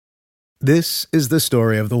This is the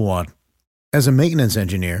story of the one. As a maintenance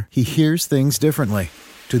engineer, he hears things differently.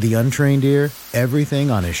 To the untrained ear,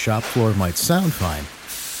 everything on his shop floor might sound fine,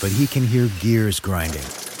 but he can hear gears grinding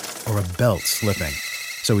or a belt slipping.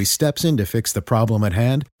 So he steps in to fix the problem at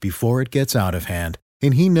hand before it gets out of hand.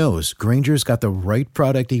 And he knows Grainger's got the right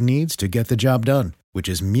product he needs to get the job done, which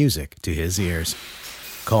is music to his ears.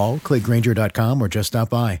 Call, click Grainger.com, or just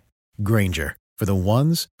stop by. Grainger, for the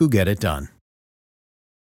ones who get it done.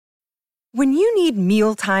 When you need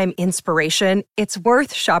mealtime inspiration, it's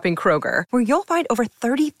worth shopping Kroger, where you'll find over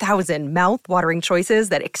 30,000 mouth-watering choices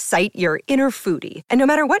that excite your inner foodie. And no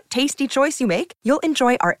matter what tasty choice you make, you'll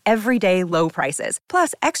enjoy our everyday low prices,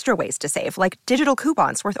 plus extra ways to save, like digital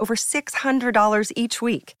coupons worth over $600 each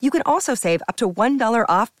week. You can also save up to $1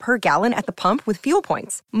 off per gallon at the pump with fuel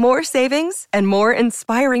points. More savings and more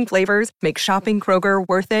inspiring flavors make shopping Kroger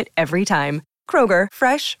worth it every time. Kroger,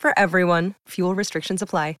 fresh for everyone. Fuel restrictions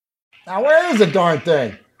apply. Now, where is the darn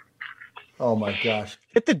thing? Oh, my gosh.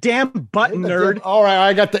 Hit the damn button, nerd. All right,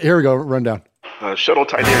 I got the... Here we go, rundown. Shuttle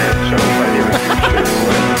Titanium.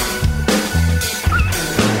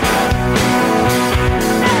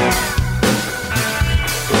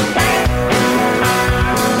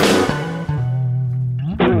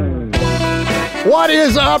 What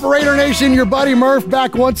is up, Raider Nation? Your buddy Murph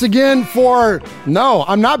back once again for... No,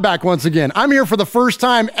 I'm not back once again. I'm here for the first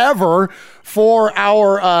time ever for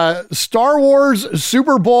our Star Wars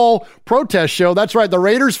Super Bowl protest show. That's right, the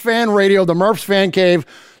Raiders Fan Radio, the Murph's Fan Cave,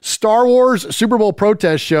 Star Wars Super Bowl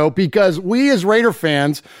protest show, because we as Raider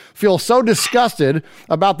fans feel so disgusted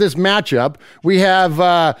about this matchup. We have,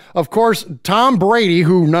 of course, Tom Brady,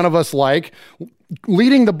 who none of us like,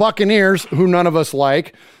 leading the Buccaneers, who none of us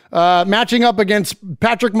like, matching up against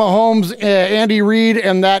Patrick Mahomes, Andy Reid,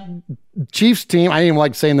 and that Chiefs team. I didn't even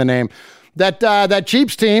like saying the name. That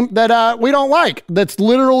Chiefs team that we don't like. That's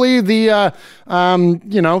literally the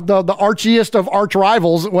archiest of arch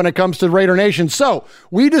rivals when it comes to Raider Nation. So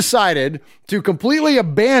we decided to completely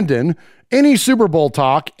abandon any Super Bowl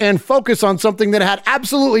talk and focus on something that had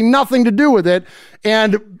absolutely nothing to do with it.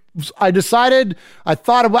 And I didn't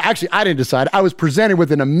decide. I was presented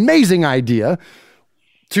with an amazing idea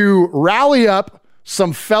to rally up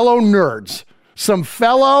some fellow nerds, some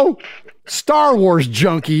fellow Star Wars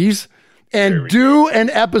junkies, and do an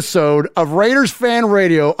episode of Raiders Fan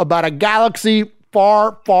Radio about a galaxy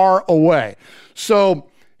far, far away. So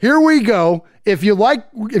here we go. If you love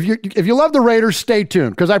the Raiders, stay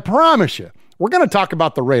tuned, because I promise you, we're going to talk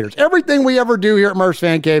about the Raiders. Everything we ever do here at Murph's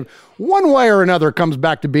Fan Cave, one way or another, comes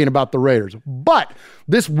back to being about the Raiders. But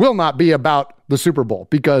this will not be about the Super Bowl,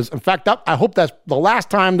 because, in fact, I hope that's the last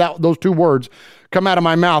time that those two words come out of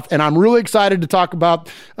my mouth. And I'm really excited to talk about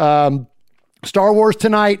Star Wars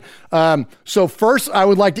tonight. So first, I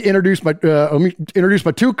would like to introduce my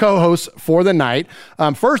two co-hosts for the night.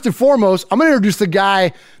 First and foremost, I'm going to introduce the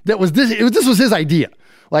guy that was this was his idea.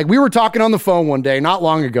 Like, we were talking on the phone one day not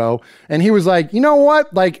long ago, and he was like, you know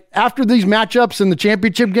what? Like, after these matchups in the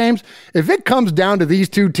championship games, if it comes down to these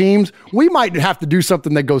two teams, we might have to do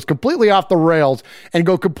something that goes completely off the rails and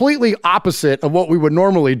go completely opposite of what we would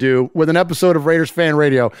normally do with an episode of Raiders Fan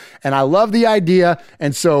Radio. And I love the idea.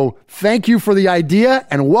 And so thank you for the idea,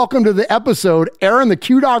 and welcome to the episode, Aaron the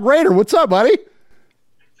Q-Dog Raider. What's up, buddy?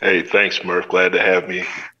 Hey, thanks, Murph. Glad to have me.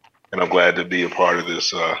 And I'm glad to be a part of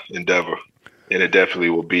this endeavor. And it definitely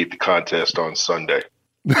will beat the contest on Sunday.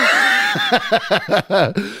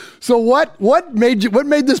 So what made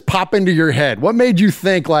this pop into your head? What made you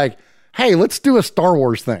think, like, hey, let's do a Star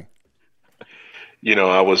Wars thing? You know,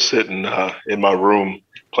 I was sitting in my room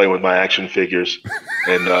playing with my action figures,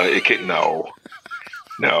 and no,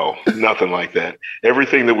 nothing like that.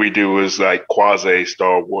 Everything that we do is like quasi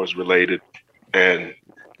Star Wars related. And,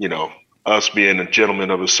 you know, us being a gentleman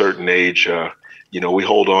of a certain age, we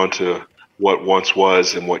hold on to what once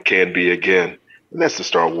was and what can be again. And that's the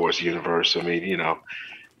Star Wars universe. I mean,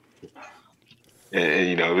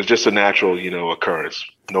 it was just a natural, occurrence.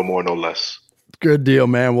 No more, no less. Good deal,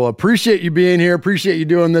 man. Well, appreciate you being here. Appreciate you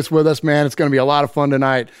doing this with us, man. It's going to be a lot of fun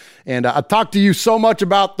tonight. And I talked to you so much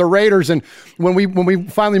about the Raiders. And when we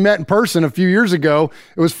finally met in person a few years ago,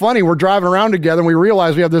 it was funny. We're driving around together and we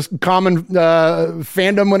realized we have this common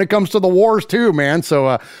fandom when it comes to the wars too, man.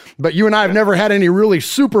 So, but you and I have never had any really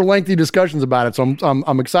super lengthy discussions about it. So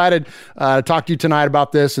I'm excited to talk to you tonight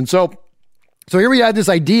about this. And so here we had this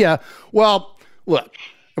idea. Well, look,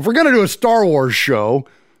 if we're going to do a Star Wars show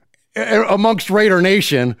amongst Raider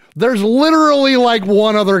Nation, there's literally like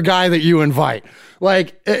one other guy that you invite.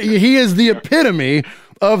 Like, he is the epitome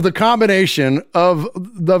of the combination of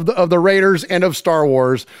the Raiders and of Star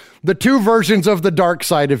Wars. the two versions of the dark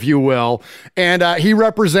side, if you will. And he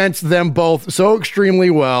represents them both so extremely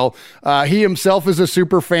well. He himself is a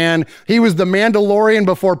super fan. He was the Mandalorian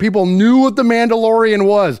before people knew what the Mandalorian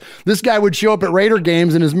was. This guy would show up at Raider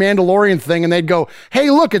games in his Mandalorian thing, and they'd go,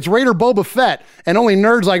 hey, look, it's Raider Boba Fett. And only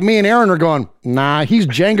nerds like me and Aaron are going, nah, he's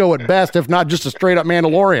Jango at best, if not just a straight up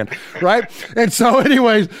Mandalorian, right? And so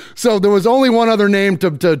anyways, so there was only one other name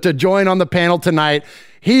to join on the panel tonight.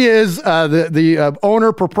 He is the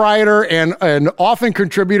owner, proprietor, and often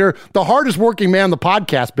contributor, the hardest working man in the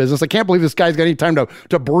podcast business. I can't believe this guy's got any time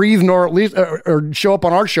to breathe, nor at least or show up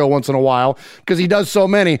on our show once in a while, because he does so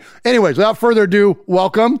many. Anyways, without further ado,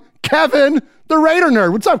 welcome Kevin, the Raider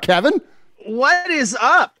Nerd. What's up, Kevin? What is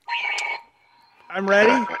up? I'm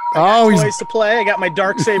ready. He's Toys to play. I got my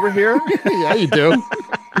Darksaber here. Yeah, you do.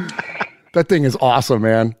 That thing is awesome,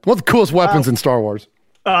 man. One of the coolest weapons in Star Wars.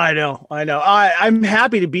 I know. I'm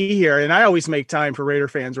happy to be here, and I always make time for Raider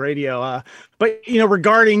Fans Radio. But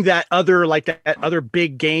regarding that other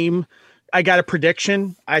big game, I got a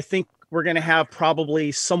prediction. I think we're going to have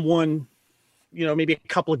probably someone, maybe a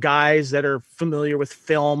couple of guys that are familiar with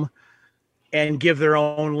film, and give their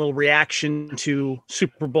own little reaction to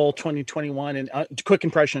Super Bowl 2021 and quick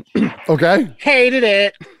impression. Okay. Hated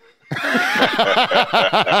it.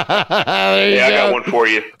 I got one for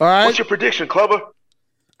you. All right. What's your prediction, Clubber?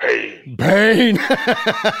 Bane.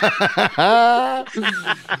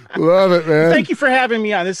 Love it, man. Thank you for having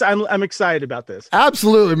me on this. I'm excited about this.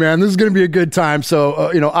 Absolutely, man. This is going to be a good time.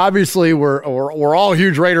 So, obviously we're all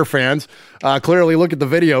huge Raider fans. Clearly, look at the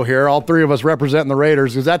video here. All three of us representing the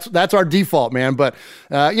Raiders, because that's our default, man. But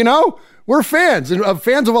we're fans, and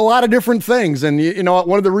fans of a lot of different things. And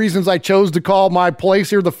one of the reasons I chose to call my place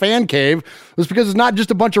here the Fan Cave was because it's not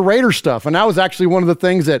just a bunch of Raider stuff. And that was actually one of the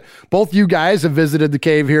things that both you guys have visited the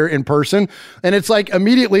cave here in person. And it's like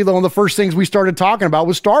immediately one of the first things we started talking about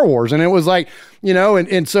was Star Wars. And it was like,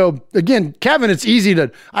 and so again, Kevin, it's easy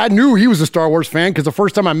I knew he was a Star Wars fan because the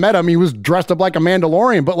first time I met him, he was dressed up like a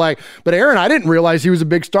Mandalorian. But Aaron, I didn't realize he was a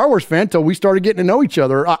big Star Wars fan until we started getting to know each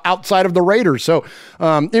other outside of the Raiders. So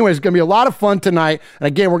anyways, it's going to be a lot of fun tonight. And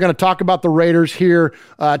again, we're going to talk about the Raiders here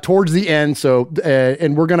towards the end. So,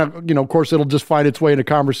 and we're going to, of course, it'll just find its way into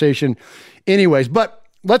conversation anyways. But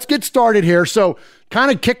let's get started here. So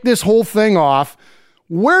kind of kick this whole thing off.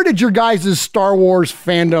 Where did your guys' Star Wars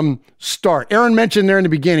fandom start? Aaron mentioned there in the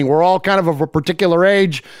beginning, we're all kind of a particular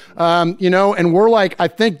age, and we're like, I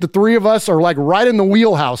think the three of us are like right in the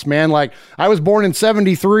wheelhouse, man. Like I was born in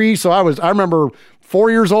 73. So I remember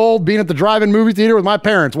 4 years old being at the drive-in movie theater with my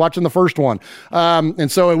parents watching the first one.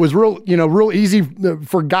 And so it was real easy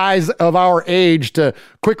for guys of our age to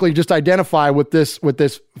quickly just identify with this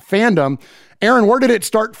fandom. Aaron, where did it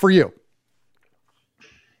start for you?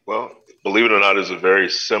 Well, believe it or not, is a very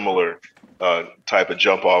similar type of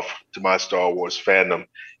jump off to my Star Wars fandom.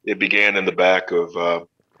 It began in the back of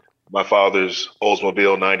my father's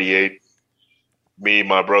Oldsmobile 98. Me,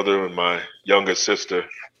 my brother, and my youngest sister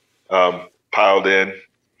piled in.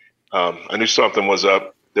 I knew something was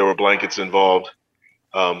up. There were blankets involved.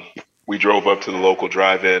 We drove up to the local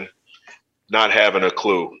drive-in, not having a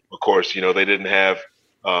clue. Of course, they didn't have,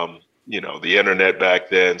 the internet back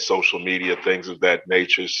then, social media, things of that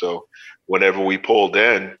nature. So whenever we pulled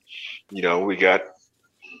in, we got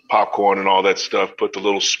popcorn and all that stuff, put the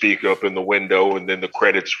little speaker up in the window, and then the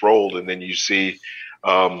credits rolled. And then you see,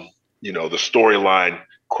 the storyline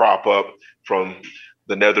crop up from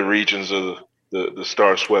the nether regions of the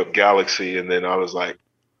star-swept galaxy. And then I was like,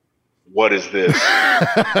 what is this?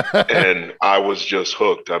 And I was just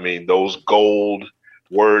hooked. I mean, those gold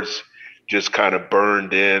words just kind of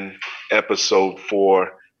burned in episode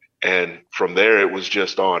 4. And from there, it was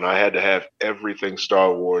just on. I had to have everything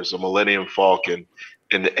Star Wars, the Millennium Falcon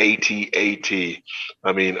and the AT-AT.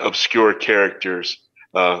 I mean, obscure characters.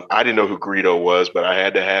 I didn't know who Greedo was, but I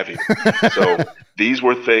had to have him. So these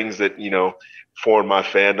were things that, formed my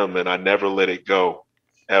fandom, and I never let it go,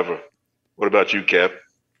 ever. What about you, Kev?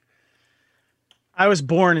 I was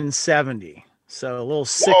born in 70, so a little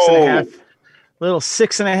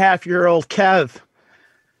 6.5-year-old Kev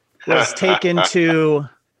was taken to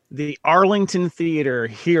the Arlington Theater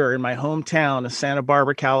here in my hometown of Santa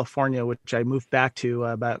Barbara, California, which I moved back to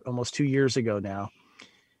about almost 2 years ago now.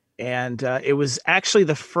 And it was actually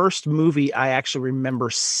the first movie I actually remember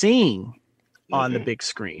seeing on the big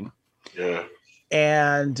screen. Yeah.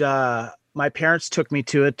 And my parents took me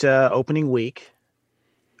to it opening week.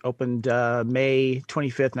 Opened May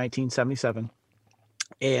 25th, 1977.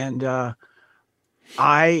 And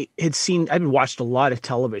I'd watched a lot of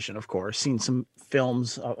television, of course, seen some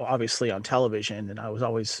films, obviously, on television. And I was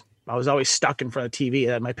always I was always stuck in front of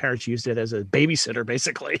TV. My parents used it as a babysitter,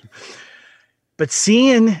 basically. But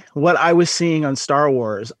seeing what I was seeing on Star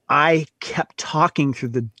Wars, I kept talking through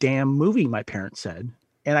the damn movie, my parents said.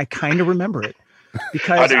 And I kind of remember it.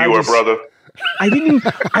 Because I knew you were, brother. I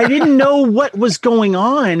didn't know what was going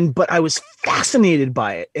on, but I was fascinated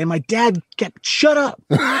by it. And my dad kept, shut up,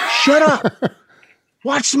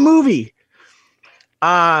 watch the movie.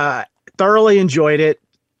 Thoroughly enjoyed it.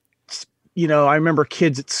 You know, I remember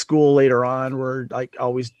kids at school later on were like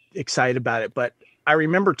always excited about it. But I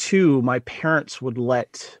remember too, my parents would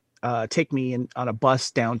take me on a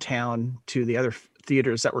bus downtown to the other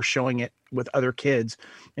theaters that were showing it with other kids,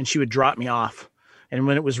 and she would drop me off. And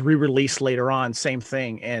when it was re-released later on, same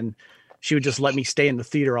thing. And she would just let me stay in the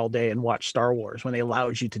theater all day and watch Star Wars when they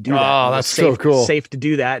allowed you to do that. Oh, that's so cool. Safe to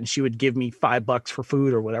do that. And she would give me $5 for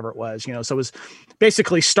food or whatever it was, you know. So it was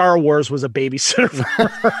basically Star Wars was a babysitter for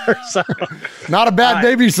her. So, not a bad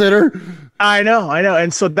babysitter. I know.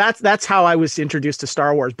 And so that's how I was introduced to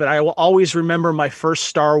Star Wars. But I will always remember my first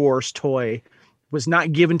Star Wars toy was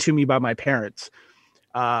not given to me by my parents.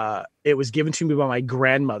 It was given to me by my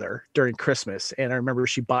grandmother during Christmas. And I remember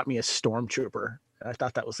she bought me a Stormtrooper. I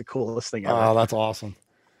thought that was the coolest thing ever. Oh, that's awesome.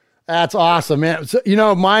 That's awesome, man. So, you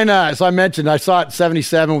know, mine, so I mentioned, I saw it in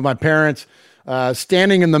 77 with my parents,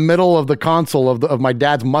 standing in the middle of the console of my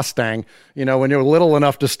dad's Mustang, you know, when you were little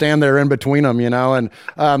enough to stand there in between them, you know, and,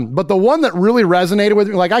 but the one that really resonated with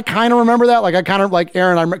me, like, I kind of remember that, like, I kind of, like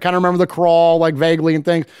Aaron, I kind of remember the crawl, like, vaguely and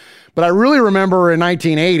things. But I really remember in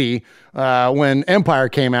 1980 when Empire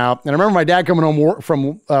came out, and I remember my dad coming home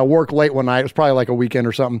from work late one night. It was probably like a weekend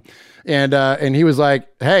or something, and he was like,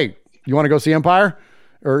 "Hey, you want to go see Empire?"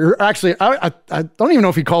 Or actually, I don't even know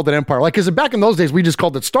if he called it Empire, like, because back in those days we just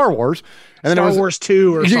called it Star Wars, and then Star Wars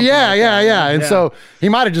 2 or something. Yeah. And so he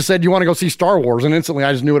might have just said, "You want to go see Star Wars?" And instantly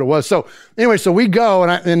I just knew what it was. So anyway, so we go,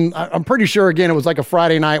 and I'm pretty sure again it was like a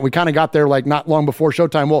Friday night. We kind of got there like not long before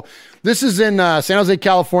showtime. Well, this is in San Jose,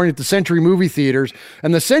 California, at the Century Movie Theaters,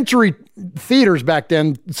 and the Century Theaters back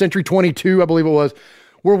then, Century 22, I believe it was,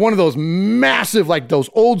 were one of those massive, like those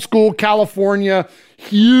old school California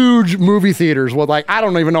huge movie theaters with, like, I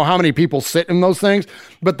don't even know how many people sit in those things,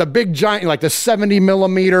 but the big giant, like the 70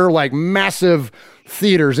 millimeter, like massive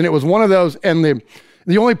theaters. And it was one of those. And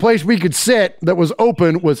the only place we could sit that was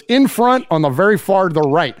open was in front on the very far to the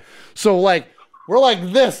right. So like, we're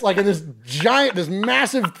like this, like in this giant, this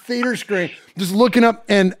massive theater screen, just looking up,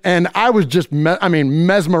 and I was just,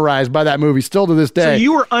 mesmerized by that movie still to this day. So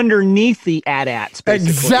you were underneath the AT-ATs, basically.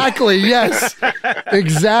 Exactly, yes.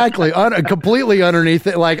 Exactly. Completely underneath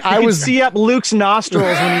it. Like I was see up Luke's nostrils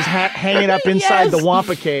when he's hanging up inside the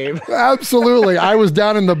Wampa Cave. Absolutely. I was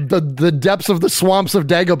down in the depths of the swamps of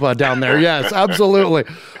Dagobah down there. Yes, absolutely.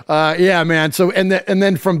 Yeah, man. So, and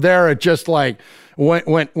then from there, it just like,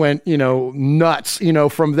 went, you know, nuts, you know,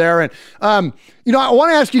 from there. And, you know, I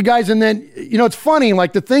want to ask you guys, and then, you know, it's funny,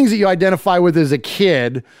 like the things that you identify with as a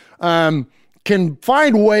kid, can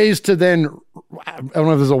find ways to then, I don't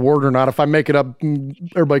know if there's a word or not. If I make it up,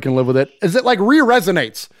 everybody can live with it. Is it like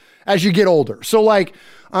re-resonates as you get older? So like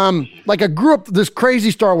I grew up this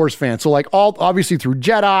crazy Star Wars fan. So like all obviously through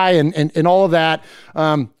Jedi and all of that.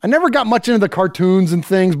 I never got much into the cartoons and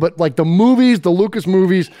things, but like the movies, the Lucas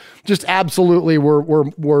movies, just absolutely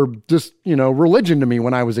were just, you know, religion to me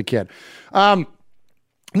when I was a kid. And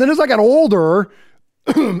then as I got older,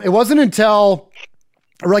 it wasn't until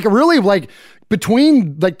like really like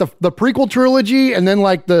between like the prequel trilogy and then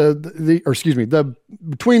like between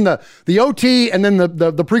the OT and then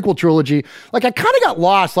the prequel trilogy, like I kind of got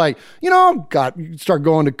lost. Like, you know, you start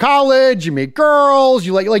going to college, you meet girls,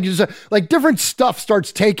 you like you just like different stuff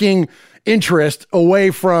starts taking interest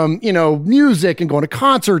away from, you know, music and going to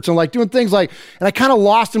concerts and like doing things like, and I kind of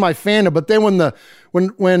lost in my fandom. But then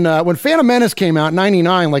when Phantom Menace came out in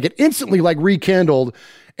 99, like it instantly like rekindled.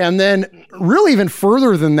 And then really even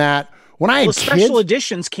further than that, when I had special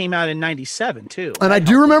editions came out in 97 too. And I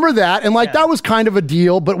do remember that. And like, that was kind of a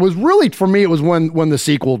deal, but it was really, for me, it was when the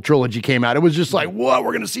sequel trilogy came out. It was just like, what,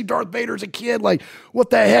 we're going to see Darth Vader as a kid. Like,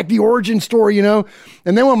 what the heck, the origin story, you know?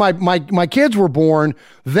 And then when my kids were born,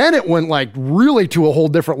 then it went like really to a whole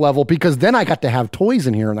different level, because then I got to have toys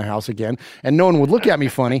in here in the house again and no one would look at me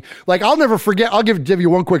funny. Like, I'll never forget, I'll give you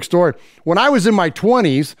one quick story. When I was in my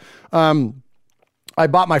 20s, I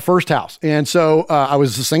bought my first house. And so I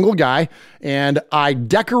was a single guy and I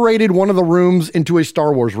decorated one of the rooms into a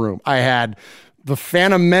Star Wars room. I had the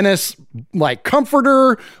Phantom Menace, like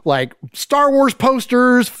comforter, like Star Wars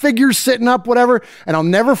posters, figures sitting up, whatever. And I'll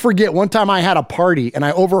never forget one time I had a party and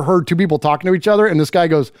I overheard two people talking to each other. And this guy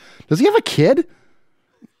goes, "Does he have a kid?"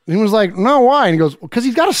 He was like, no, why? And he goes, because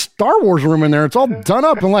he's got a Star Wars room in there. It's all done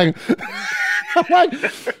up. And like, I'm like,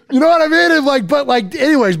 you know what I mean? And like, but like,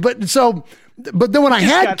 anyways, but then when I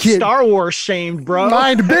had kids, Star Wars shamed, bro.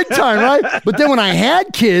 Mind big time, right? But then when I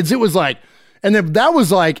had kids, it was like, and then that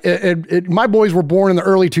was like, my boys were born in the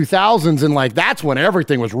early 2000s, and like that's when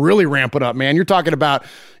everything was really ramping up, man. You're talking about,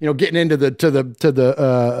 getting into the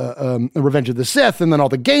Revenge of the Sith, and then all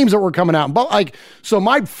the games that were coming out, but like, so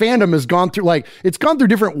my fandom has gone through it's gone through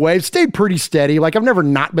different waves, stayed pretty steady. Like I've never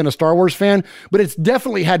not been a Star Wars fan, but it's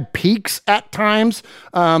definitely had peaks at times,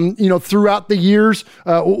 throughout the years.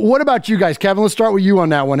 What about you guys, Kevin? Let's start with you on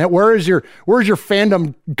that one. Where's your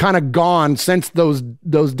fandom kind of gone since those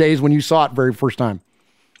days when you saw it very first time?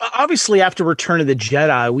 Obviously, after Return of the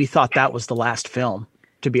Jedi, we thought that was the last film,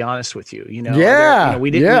 to be honest with you.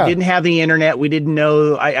 We didn't have the internet. We didn't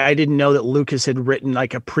know. I didn't know that Lucas had written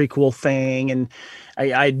like a prequel thing, and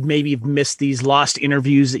I'd maybe missed these lost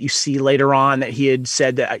interviews that you see later on that he had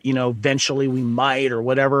said that eventually we might or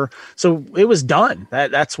whatever. So it was done.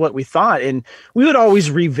 That's what we thought, and we would always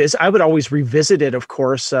revisit. I would always revisit it, of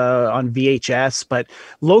course, on VHS. But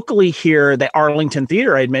locally here, the Arlington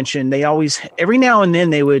Theater I'd mentioned, they always every now and then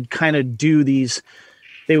they would kind of do these.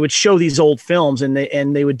 They would show these old films, and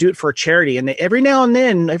they would do it for a charity. And every now and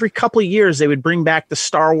then, every couple of years, they would bring back the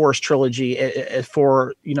Star Wars trilogy and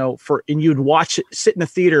you'd watch it, sit in the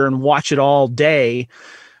theater and watch it all day.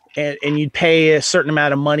 And you'd pay a certain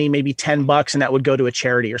amount of money, maybe $10, and that would go to a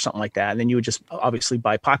charity or something like that. And then you would just obviously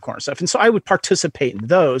buy popcorn and stuff. And so I would participate in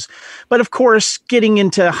those. But of course, getting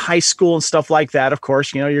into high school and stuff like that, of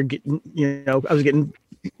course, you're getting, I was getting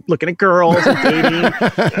looking at girls and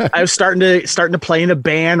dating. I was starting to play in a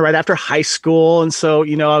band right after high school. And so,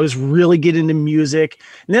 I was really getting into music.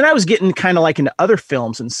 And then I was getting kind of like into other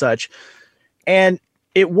films and such. And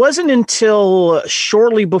it wasn't until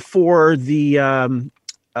shortly before the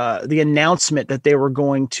announcement that they were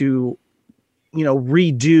going to,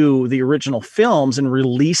 redo the original films and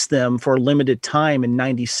release them for a limited time in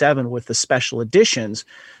 97 with the special editions.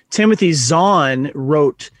 Timothy Zahn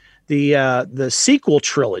wrote the sequel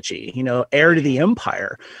trilogy, Heir to the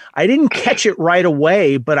Empire. I didn't catch it right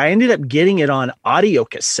away, but I ended up getting it on audio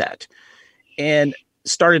cassette and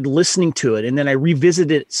started listening to it. And then I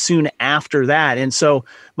revisited it soon after that. And so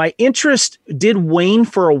my interest did wane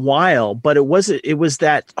for a while, but it was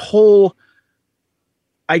that whole,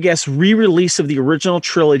 I guess, re-release of the original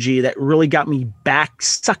trilogy that really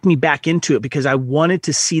sucked me back into it, because I wanted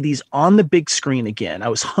to see these on the big screen again. I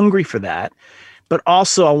was hungry for that. But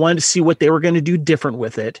also I wanted to see what they were going to do different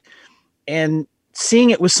with it, and seeing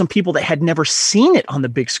it with some people that had never seen it on the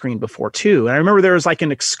big screen before too. And I remember there was like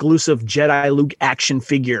an exclusive Jedi Luke action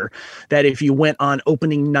figure that if you went on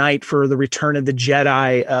opening night for the Return of the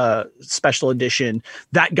Jedi special edition,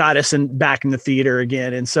 that got us back in the theater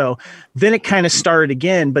again. And so then it kind of started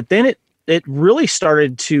again, but then it really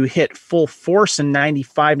started to hit full force in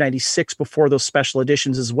 95, 96 before those special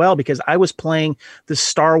editions as well, because I was playing the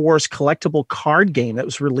Star Wars collectible card game that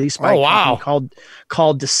was released by a company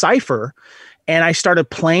called Decipher. And I started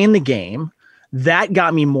playing the game. That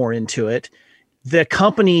got me more into it. The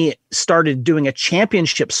company started doing a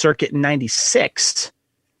championship circuit in 96.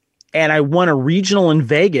 And I won a regional in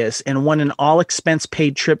Vegas and won an all expense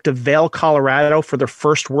paid trip to Vail, Colorado for their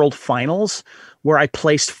first World Finals, where I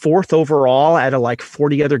placed 4th overall out of like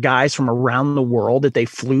 40 other guys from around the world that they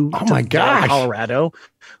flew to Vail, Colorado,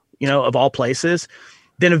 of all places.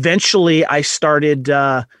 Then eventually I started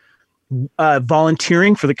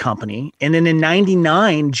volunteering for the company. And then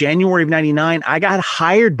in January of 99, I got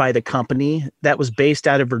hired by the company that was based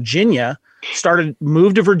out of Virginia,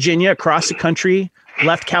 moved to Virginia across the country,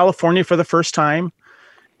 left California for the first time.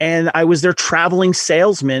 And I was their traveling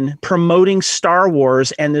salesman promoting Star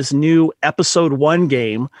Wars and this new Episode 1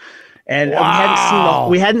 game. And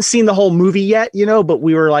we hadn't seen the whole movie yet, but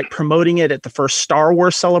we were like promoting it at the first Star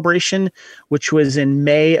Wars celebration, which was in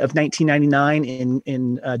May of 1999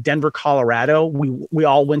 in Denver, Colorado. We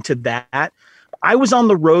all went to that. I was on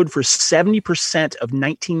the road for 70% of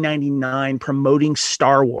 1999 promoting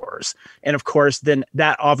Star Wars. And of course, then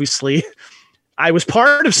that obviously I was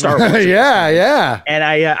part of Star Wars. Yeah. And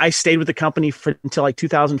I stayed with the company until like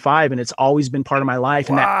 2005, and it's always been part of my life.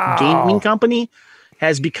 And that gaming company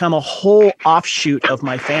has become a whole offshoot of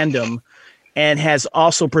my fandom, and has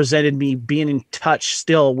also presented me being in touch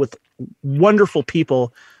still with wonderful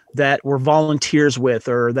people that were volunteers with,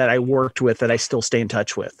 or that I worked with, that I still stay in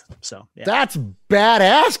touch with. So yeah. That's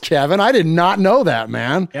badass, Kevin. I did not know that,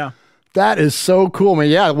 man. Yeah. That is so cool, man.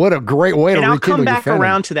 Yeah, what a great way to I'll come rekindle back your fandom.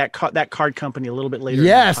 around to that card company a little bit later.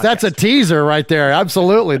 Yes, that's a teaser right there.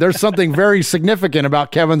 Absolutely. There's something very significant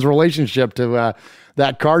about Kevin's relationship to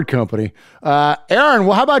that card company. Aaron,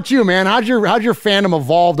 well, how about you, man? How's your fandom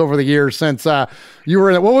evolved over the years since you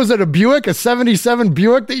were in, what was it, a Buick, a 77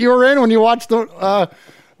 Buick that you were in when you watched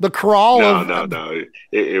the crawl? No.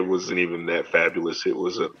 It wasn't even that fabulous. It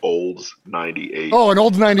was an Olds 98. Oh, an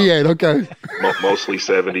Olds 98. Okay. Mostly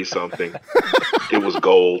 70 something. It was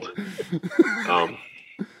gold.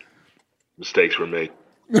 Mistakes were made.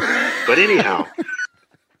 But anyhow,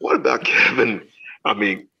 what about Kevin? I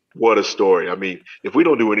mean, what a story. I mean, if we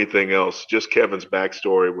don't do anything else, just Kevin's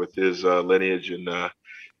backstory with his lineage and,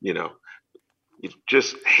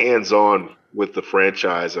 just hands-on with the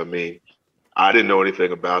franchise. I mean, I didn't know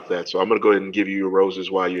anything about that. So I'm going to go ahead and give you your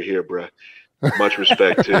roses while you're here, bruh. Much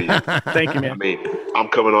respect to you. Thank you, man. I mean, I'm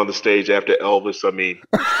coming on the stage after Elvis. I mean,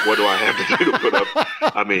 what do I have to do to put up?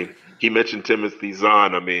 I mean, he mentioned Timothy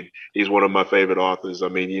Zahn. I mean, he's one of my favorite authors. I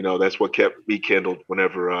mean, that's what kept me kindled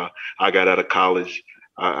whenever I got out of college.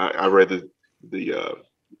 I read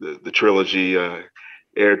the trilogy,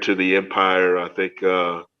 Heir to the Empire. I think,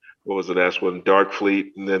 what was the last one? Dark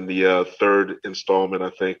Fleet. And then the third installment,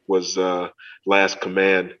 I think, was Last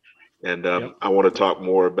Command. And I want to talk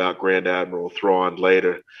more about Grand Admiral Thrawn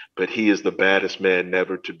later, but he is the baddest man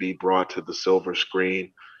never to be brought to the silver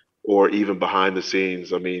screen or even behind the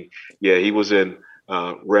scenes. I mean, yeah, he was in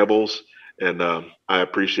Rebels, and I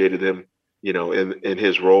appreciated him, in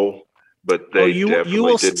his role. But you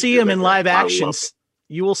will see him in live action.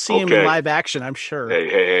 You will see him in live action, I'm sure.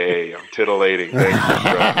 Hey, I'm titillating. Thank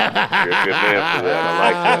you, bro. You're a good man for that. I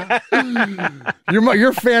like that.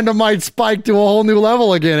 Your fandom might spike to a whole new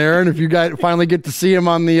level again, Aaron, if you finally get to see him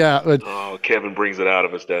on the Kevin brings it out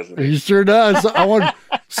of us, doesn't he? He sure does. Okay, well,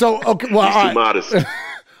 he's too modest.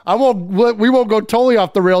 We won't go totally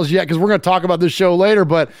off the rails yet because we're going to talk about this show later,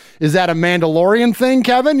 but is that a Mandalorian thing,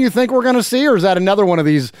 Kevin, you think we're going to see, or is that another one of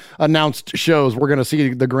these announced shows we're going to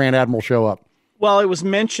see the Grand Admiral show up? Well, it was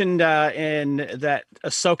mentioned in that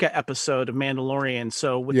Ahsoka episode of Mandalorian.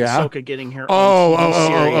 So with Ahsoka getting her own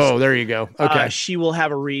series, there you go. Okay, she will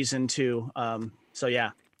have a reason to. So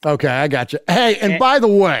yeah. Okay, I got you. Hey, and by the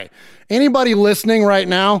way, anybody listening right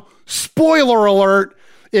now, spoiler alert.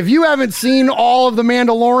 If you haven't seen all of The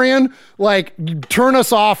Mandalorian, turn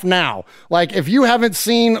us off now. If you haven't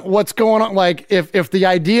seen what's going on, if the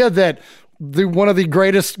idea that one of the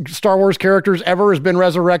greatest Star Wars characters ever has been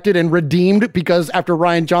resurrected and redeemed because after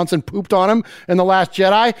Rian Johnson pooped on him in The Last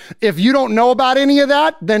Jedi, if you don't know about any of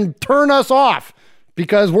that, then turn us off.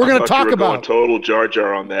 Because we're going to talk about total Jar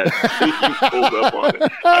Jar on that. You pulled up on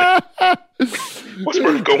it. What's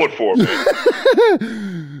worth going for,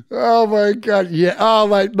 man? Oh my God! Yeah. Oh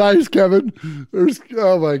my, nice, Kevin.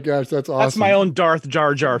 Oh my gosh, that's awesome. That's my own Darth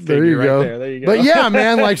Jar Jar figure right there. There you go. But yeah,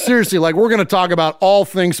 man, seriously, we're going to talk about all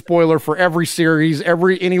things spoiler for every series,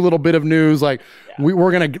 any little bit of news.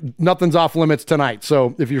 We're going to nothing's off limits tonight.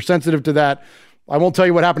 So if you're sensitive to that. I won't tell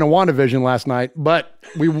you what happened in WandaVision last night, but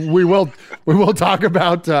we will talk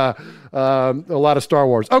about a lot of Star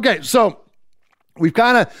Wars. Okay, so we've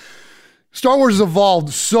Star Wars has evolved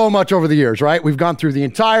so much over the years, right? We've gone through the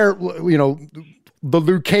entire, the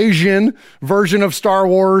Lucasian version of Star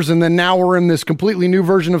Wars, and then now we're in this completely new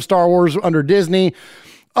version of Star Wars under Disney.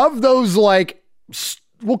 Of those,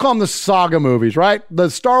 we'll call them the saga movies, right? The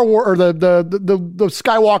Star Wars or the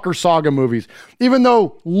Skywalker saga movies. Even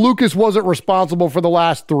though Lucas wasn't responsible for the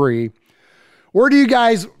last three, where do you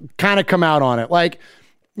guys kind of come out on it?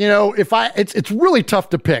 It's really tough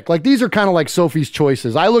to pick. These are kind of like Sophie's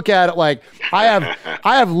choices. I look at it I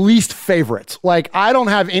have least favorites. I don't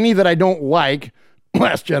have any that I don't like.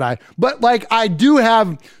 Last Jedi, but I do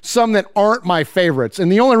have some that aren't my favorites, and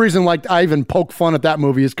the only reason I even poke fun at that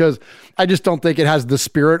movie is because I just don't think it has the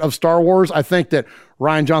spirit of Star Wars. I think that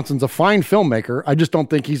Rian Johnson's a fine filmmaker. I just don't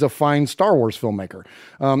think he's a fine Star Wars filmmaker,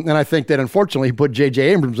 and I think that unfortunately he put J.J.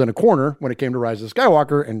 Abrams in a corner when it came to Rise of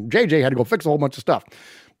Skywalker, and J.J. had to go fix a whole bunch of stuff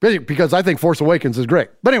because I think Force Awakens is great.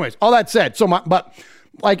 But anyways, all that said,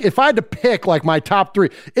 if I had to pick my top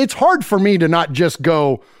three, it's hard for me to not just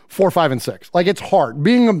go 4, 5, and 6. It's hard.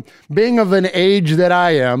 Being of an age that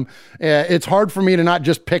I am, it's hard for me to not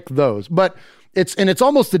just pick those. But it's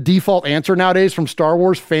almost the default answer nowadays from Star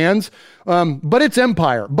Wars fans. But it's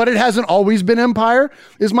Empire. But it hasn't always been Empire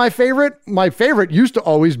is my favorite. My favorite used to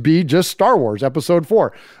always be just Star Wars Episode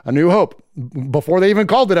 4, A New Hope. Before they even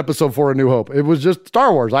called it Episode 4, A New Hope, it was just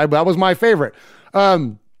Star Wars. That was my favorite.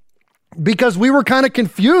 Because we were kind of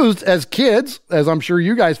confused as kids, as I'm sure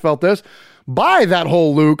you guys felt this, by that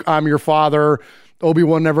whole Luke, I'm your father,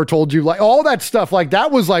 Obi-Wan never told you, like all that stuff. Like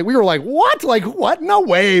that was like, we were like, what? Like what? No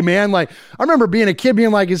way, man. Like I remember being a kid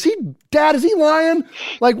being like, Dad, is he lying?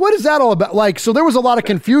 Like, what is that all about? Like, so there was a lot of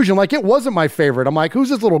confusion. Like it wasn't my favorite. I'm like, who's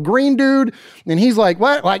this little green dude? And he's like,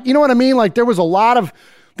 what? Like, you know what I mean? Like there was a lot of,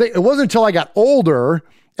 it wasn't until I got older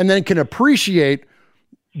and then can appreciate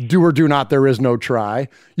do or do not, there is no try.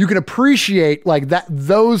 You can appreciate like that,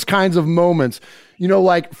 those kinds of moments, you know,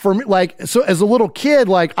 like for me, like, so as a little kid,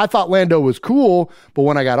 like I thought Lando was cool, but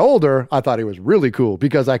when I got older, I thought he was really cool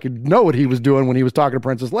because I could know what he was doing when he was talking to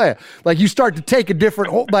Princess Leia. Like you start to take a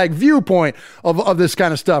different like viewpoint of this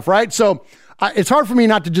kind of stuff. Right. So it's hard for me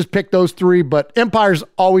not to just pick those three, but Empire's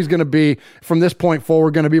always going to be, from this point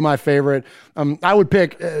forward, going to be my favorite. I would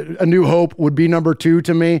pick A New Hope would be number 2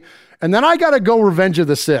 to me. And then I got to go Revenge of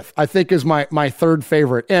the Sith, I think is my third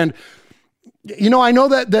favorite. And, you know, I know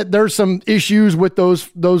that there's some issues with those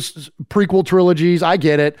prequel trilogies. I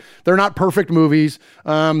get it. They're not perfect movies.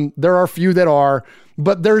 There are a few that are,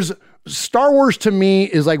 but there's Star Wars to me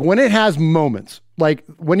is like when it has moments, like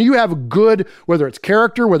when you have a good, whether it's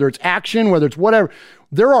character, whether it's action, whether it's whatever,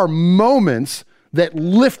 there are moments that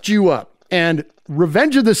lift you up. And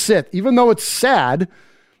Revenge of the Sith, even though it's sad,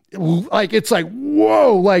 like it's like,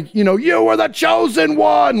 whoa, like, you know, you were the chosen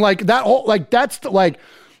one. Like that whole, like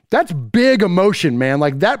that's big emotion, man.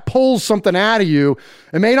 Like that pulls something out of you.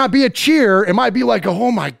 It may not be a cheer. It might be like,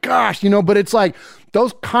 oh my gosh, you know, but it's like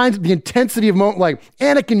those kinds of the intensity of moment, like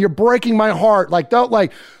Anakin, you're breaking my heart. Like that,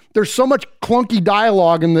 like there's so much clunky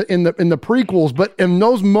dialogue in the prequels, but in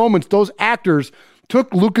those moments, those actors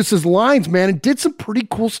took Lucas's lines, man, and did some pretty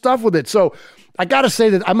cool stuff with it. So I got to say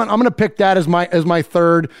that I'm going to pick that as my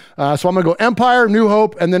third. So I'm going to go Empire, New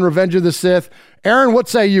Hope, and then Revenge of the Sith. Aaron, what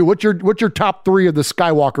say you? What's your top 3 of the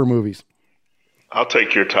Skywalker movies? I'll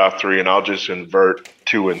take your top 3 and I'll just invert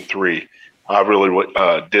 2 and 3. I really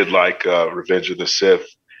did like Revenge of the Sith,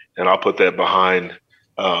 and I'll put that behind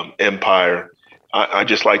Empire. I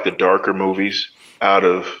just like the darker movies out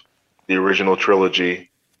of the original trilogy,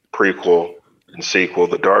 prequel and sequel.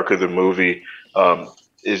 The darker the movie,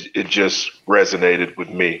 it just resonated with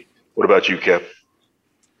me. What about you, Kev?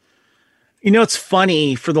 You know, it's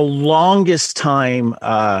funny. For the longest time,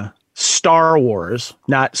 Star Wars,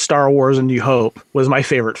 not Star Wars A New Hope, was my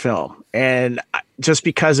favorite film. And just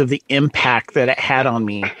because of the impact that it had on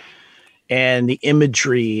me and the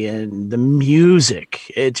imagery and the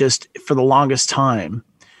music, it just, for the longest time.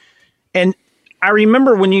 And I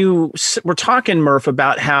remember when you were talking, Murph,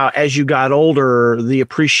 about how as you got older, the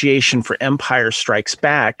appreciation for Empire Strikes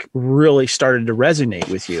Back really started to resonate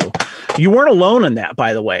with you. You weren't alone in that,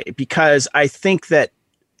 by the way, because I think that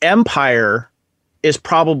Empire is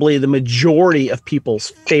probably the majority of people's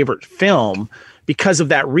favorite film because of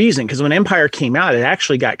that reason. Because when Empire came out, it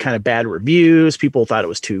actually got kind of bad reviews. People thought it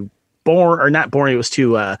was too boring, or not boring. It was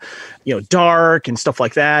too, dark and stuff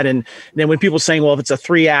like that. And then when people saying, well, if it's a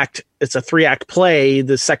three act play,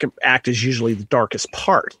 the second act is usually the darkest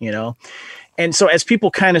part, you know? And so as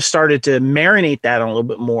people kind of started to marinate that on a little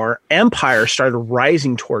bit more, Empire started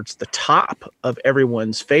rising towards the top of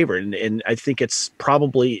everyone's favorite. And I think it's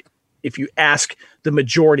probably, if you ask the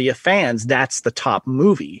majority of fans, that's the top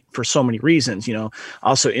movie for so many reasons, you know.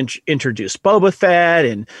 Also introduced Boba Fett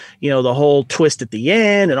and, you know, the whole twist at the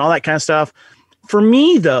end and all that kind of stuff. For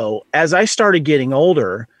me, though, as I started getting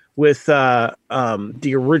older, with the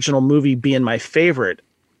original movie being my favorite,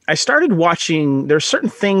 I started watching, there's certain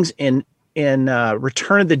things in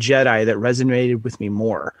Return of the Jedi that resonated with me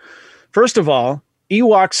more. First of all,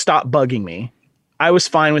 Ewoks stopped bugging me. I was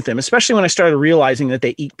fine with them, especially when I started realizing that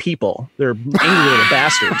they eat people. They're angry little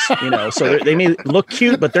bastards, you know, so they may look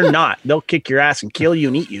cute, but they're not. They'll kick your ass and kill you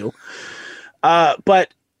and eat you.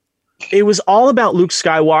 But it was all about Luke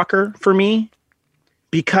Skywalker for me,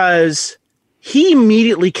 because he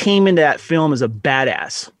immediately came into that film as a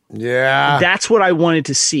badass. Yeah. That's what I wanted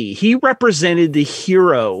to see. He represented the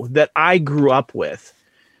hero that I grew up with.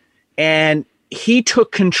 And he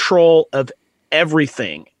took control of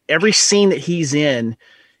everything. Every scene that he's in,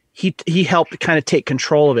 he helped kind of take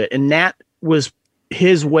control of it. And that was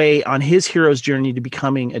his way on his hero's journey to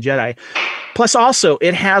becoming a Jedi. Plus also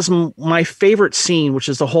it has my favorite scene, which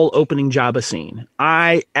is the whole opening Jabba scene.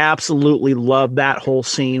 I absolutely love that whole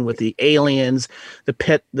scene with the aliens, the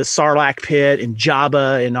pit, the Sarlacc pit, and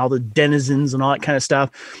Jabba and all the denizens and all that kind of stuff.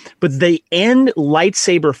 But the end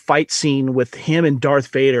lightsaber fight scene with him and Darth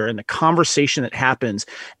Vader and the conversation that happens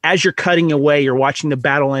as you're cutting away, you're watching the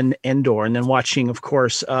battle in Endor and then watching, of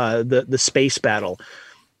course, the space battle.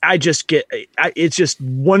 It's just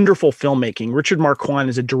wonderful filmmaking. Richard Marquand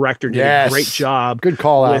as a director did a great job. Good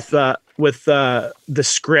call out with the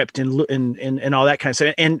script and all that kind of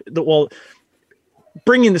stuff. And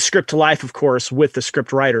bringing the script to life, of course, with the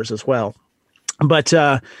script writers as well. But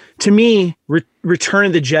to me, Return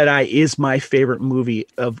of the Jedi is my favorite movie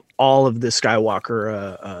of all of the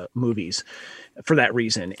Skywalker movies for that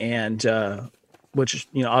reason. And which,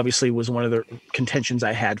 obviously was one of the contentions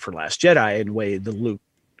I had for Last Jedi and the way the Luke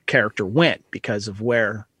character went because of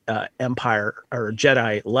where Empire or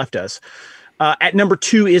Jedi left us. At number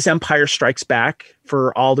 2 is Empire Strikes Back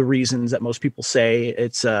for all the reasons that most people say.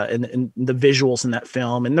 It's and the visuals in that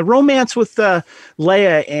film and the romance with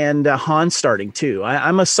Leia and Han starting too.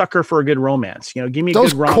 I'm a sucker for a good romance. Give me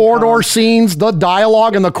those a good corridor scenes. The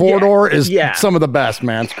dialogue in the corridor is some of the best,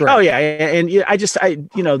 man. It's great. Oh yeah, and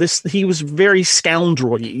he was very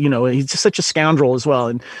scoundrel. He's just such a scoundrel as well,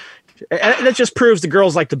 and that just proves the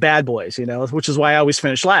girls like the bad boys, which is why I always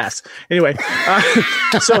finish last. Anyway,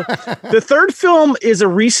 so the third film is a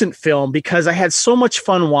recent film because I had so much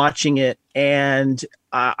fun watching it, and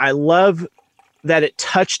I love that it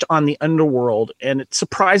touched on the underworld, and it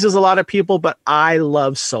surprises a lot of people, but I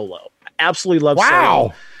love Solo. Absolutely love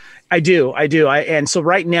Solo. I do. And so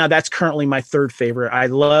right now that's currently my third favorite. I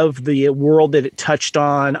love the world that it touched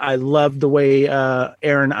on. I love the way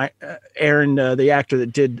Aaron, the actor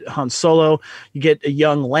that did Han Solo, you get a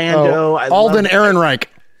young Lando. Alden Ehrenreich.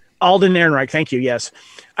 Alden Ehrenreich. Thank you. Yes.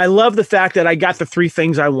 I love the fact that I got the 3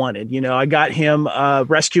 things I wanted. I got him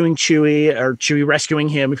rescuing Chewie, or Chewie rescuing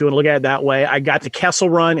him, if you want to look at it that way. I got the Kessel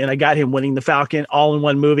Run, and I got him winning the Falcon all in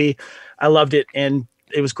one movie. I loved it. And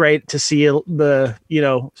it was great to see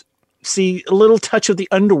see a little touch of the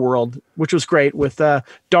underworld, which was great with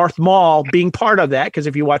Darth Maul being part of that. Because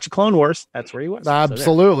if you watch the Clone Wars, that's where he was.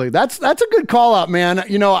 Absolutely. So that's a good call out, man.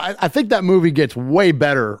 I think that movie gets way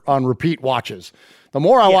better on repeat watches. The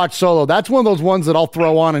more I watch Solo, that's one of those ones that I'll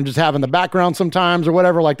throw on and just have in the background sometimes or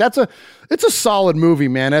whatever. Like it's a solid movie,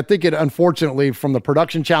 man. I think it, unfortunately, from the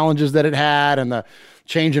production challenges that it had and the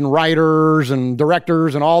change in writers and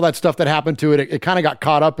directors and all that stuff that happened to it, it kind of got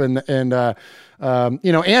caught up and it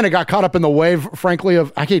got caught up in the wave, frankly,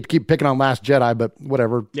 of, I hate to keep picking on Last Jedi, but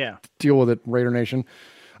whatever. Yeah. Deal with it, Raider Nation.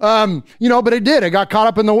 But it did. It got caught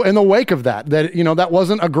up in the wake of that that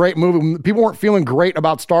wasn't a great movie. People weren't feeling great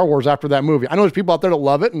about Star Wars after that movie. I know there's people out there that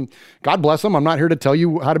love it, and God bless them. I'm not here to tell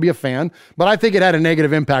you how to be a fan, but I think it had a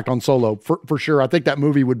negative impact on Solo for sure. I think that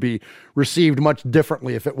movie would be received much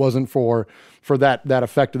differently if it wasn't for that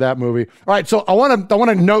effect of that movie. All right. So I want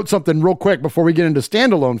to note something real quick before we get into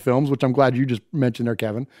standalone films, which I'm glad you just mentioned there,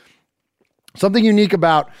 Kevin. Something unique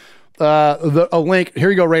about a link. Here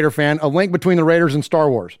you go, Raider fan. A link between the Raiders and Star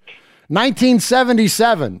Wars.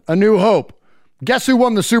 1977, A New Hope. Guess who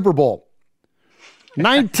won the Super Bowl?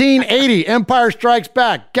 1980, Empire Strikes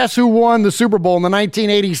Back. Guess who won the Super Bowl in the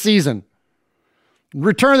 1980 season?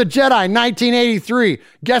 Return of the Jedi, 1983.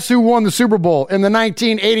 Guess who won the Super Bowl in the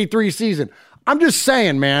 1983 season? I'm just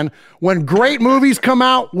saying, man, when great movies come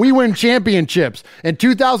out, we win championships. In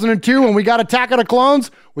 2002, when we got Attack of the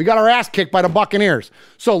Clones, we got our ass kicked by the Buccaneers.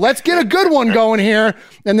 So let's get a good one going here,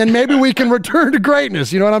 and then maybe we can return to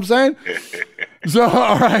greatness. You know what I'm saying? So,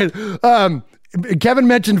 all right. Kevin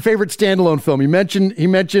mentioned favorite standalone film. He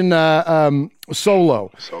mentioned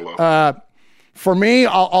Solo. For me,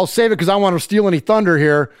 I'll save it because I don't want to steal any thunder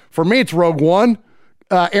here. For me, it's Rogue One.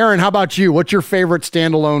 Aaron, how about you? What's your favorite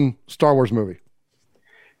standalone Star Wars movie?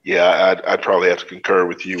 Yeah, I'd probably have to concur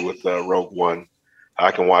with you with Rogue One.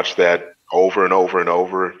 I can watch that over and over and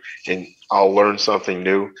over, and I'll learn something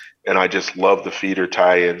new. And I just love the feeder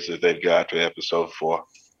tie-ins that they've got to Episode 4.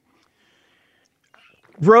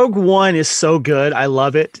 Rogue One is so good. I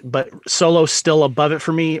love it, but Solo's still above it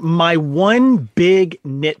for me. My one big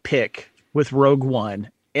nitpick with Rogue One,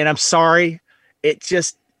 and I'm sorry, it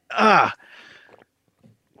just, I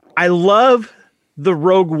love the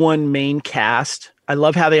Rogue One main cast. I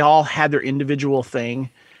love how they all had their individual thing.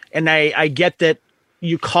 And I get that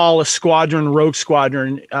you call a squadron Rogue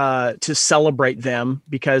Squadron to celebrate them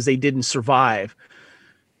because they didn't survive.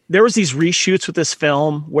 There was these reshoots with this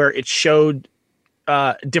film where it showed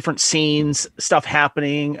different scenes, stuff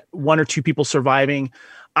happening, 1 or 2 people surviving.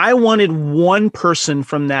 I wanted one person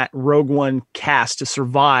from that Rogue One cast to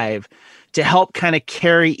survive to help kind of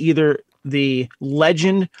carry either the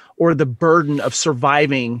legend or the burden of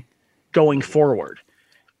surviving going forward.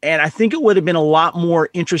 And I think it would have been a lot more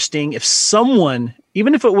interesting if someone,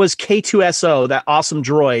 even if it was K2SO, that awesome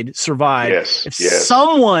droid, survived.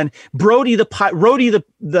 Someone, Brody the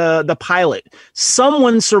pilot,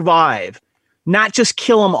 someone survive, not just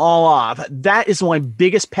kill them all off. That is my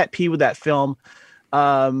biggest pet peeve with that film.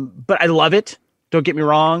 But I love it. Don't get me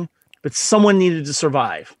wrong. But someone needed to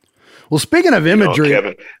survive. Well, speaking of imagery,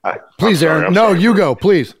 Kevin, please, Aaron. No, you go,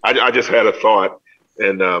 please. I just had a thought,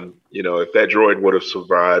 And if that droid would have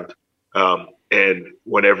survived, and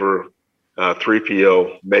whenever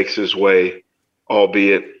 3PO makes his way,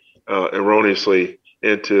 albeit erroneously,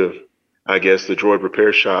 into, I guess, the droid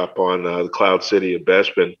repair shop on the Cloud City of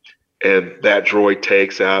Bespin, and that droid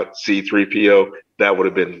takes out C-3PO, that would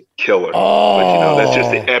have been killer. Oh. But that's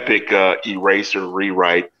just the epic eraser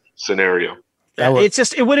rewrite scenario. I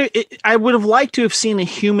would have liked to have seen a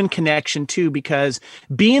human connection too, because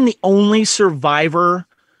being the only survivor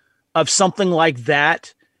of something like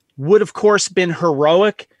that would of course been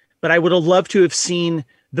heroic, but I would have loved to have seen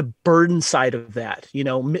the burden side of that.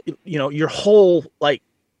 Your whole like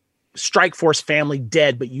Strike Force family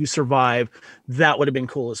dead, but you survive. That would have been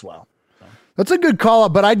cool as well. That's a good call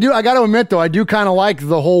up, but I got to admit though, I do kind of like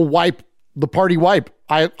the whole the party wipe.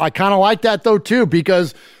 I kind of like that though too,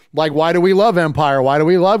 because like, why do we love Empire? Why do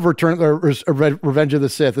we love Revenge of the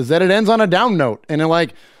Sith? Is that it ends on a down note, and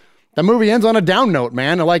the movie ends on a down note,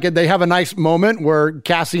 man. Like, they have a nice moment where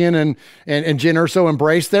Cassian and Jyn Erso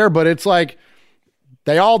embrace there, but it's like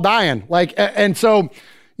they all dying. Like, and so,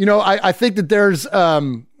 I think that there's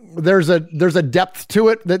a depth to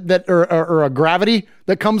it that or a gravity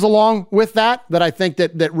that comes along with that I think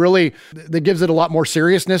that really that gives it a lot more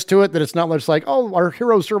seriousness to it, that it's not just like, oh, our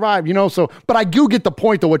heroes survived, so, but I do get the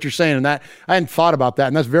point of what you're saying, and that I hadn't thought about that,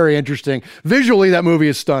 and that's very interesting. Visually, that movie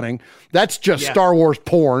is stunning. That's just Star Wars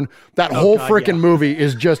porn. That whole freaking movie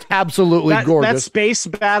is just absolutely gorgeous. That space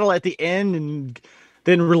battle at the end, and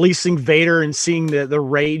then releasing Vader and seeing the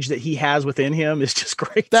rage that he has within him is just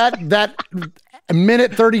great. That a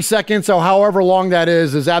minute, 30 seconds, so however long that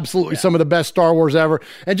is absolutely some of the best Star Wars ever.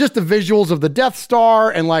 And just the visuals of the Death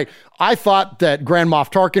Star. And like, I thought that Grand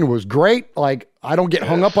Moff Tarkin was great. Like, I don't get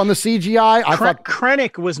hung up on the CGI. I thought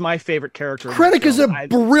Krennic was my favorite character. Krennic is a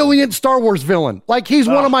brilliant Star Wars villain. Like, he's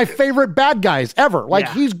one of my favorite bad guys ever. Like,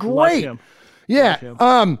 he's great. Yeah.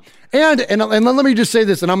 And let me just say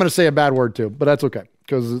this, and I'm going to say a bad word too, but that's okay,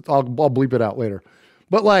 because I'll bleep it out later.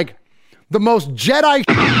 But like, the most Jedi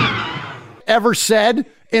ever said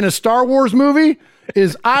in a Star Wars movie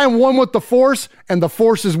is, I am one with the Force and the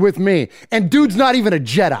Force is with me. And dude's not even a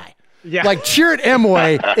Jedi. Yeah. Like, Chirrut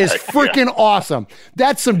Îmwe is freaking awesome.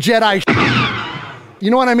 That's some Jedi You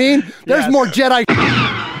know what I mean? There's more Jedi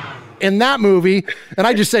in that movie, and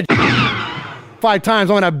I just said 5 times.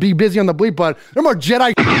 I'm gonna be busy on the bleep button. There are more Jedi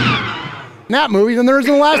in that movie than there is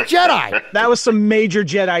in The Last Jedi. That was some major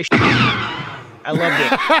Jedi I loved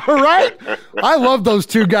it. Right? I love those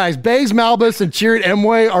two guys. Baze Malbus and Chirrut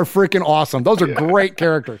Îmwe are freaking awesome. Those are great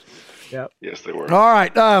characters. Yep. Yes, they were. All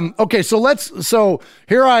right. Okay. So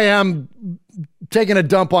here I am taking a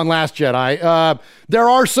dump on Last Jedi. There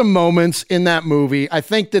are some moments in that movie. I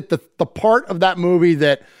think that the part of that movie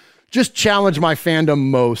that just challenged my fandom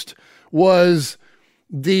most was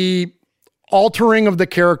the altering of the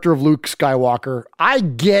character of Luke Skywalker. I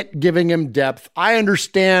get giving him depth. I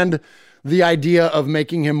understand the idea of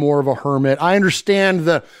making him more of a hermit. I understand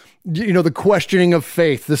the questioning of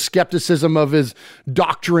faith, the skepticism of his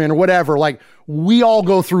doctrine or whatever. Like, we all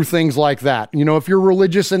go through things like that. If you're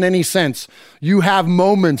religious in any sense, you have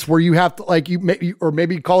moments where you have to, or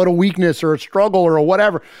maybe call it a weakness or a struggle or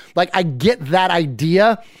whatever. Like, I get that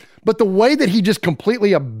idea, but the way that he just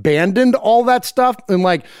completely abandoned all that stuff, and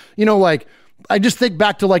I just think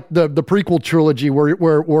back to the prequel trilogy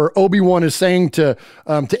where Obi-Wan is saying to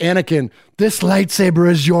Anakin, "This lightsaber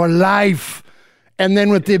is your life." And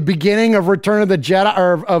then with the beginning of Return of the Jedi,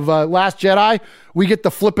 or of Last Jedi, we get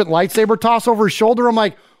the flippant lightsaber toss over his shoulder. I'm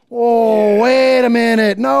like, oh, wait a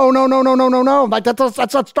minute. No. Like,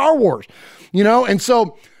 that's not Star Wars, And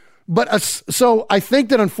so, so I think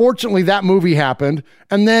that unfortunately that movie happened.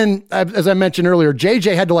 And then, as I mentioned earlier,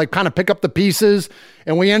 JJ had to kind of pick up the pieces,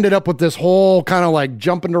 and we ended up with this whole kind of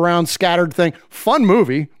jumping around, scattered thing. Fun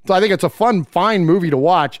movie. So I think it's a fine movie to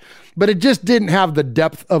watch, but it just didn't have the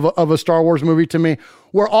depth of a Star Wars movie to me.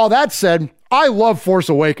 Where all that said, I love Force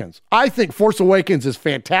Awakens. I think Force Awakens is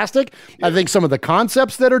fantastic. Yeah. I think some of the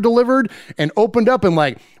concepts that are delivered and opened up, and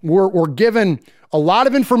we're given a lot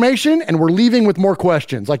of information, and we're leaving with more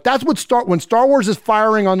questions. That's what when Star Wars is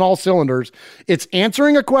firing on all cylinders, it's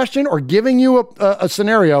answering a question or giving you a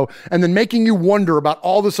scenario and then making you wonder about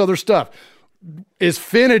all this other stuff. Is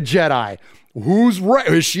Finn a Jedi? Who's right?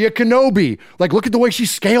 Is she a Kenobi? Look at the way she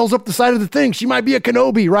scales up the side of the thing. She might be a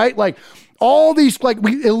Kenobi, right? All these,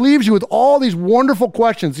 it leaves you with all these wonderful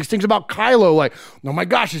questions, these things about Kylo, oh my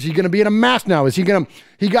gosh, is he going to be in a mask now? He got,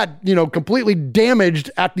 completely damaged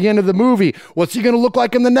at the end of the movie. What's he going to look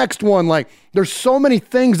like in the next one? There's so many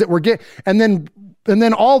things that we're getting. And then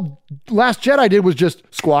all Last Jedi did was just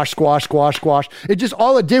squash. It just,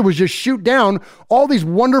 all it did was just shoot down all these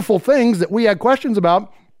wonderful things that we had questions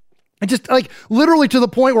about. And just like literally to the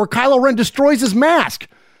point where Kylo Ren destroys his mask.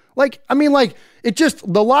 Like, I mean, like it just,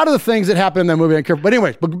 a lot of the things that happen in that movie, I don't care. But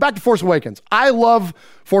anyways, but back to Force Awakens. I love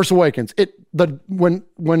Force Awakens.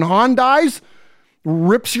 When Han dies,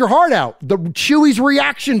 rips your heart out. The Chewie's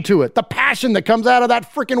reaction to it, the passion that comes out of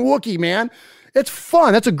that freaking Wookiee, man. It's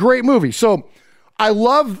fun. That's a great movie. So I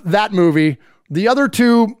love that movie. The other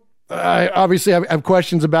two, I obviously have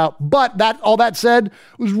questions about, but all that said,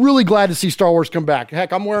 I was really glad to see Star Wars come back.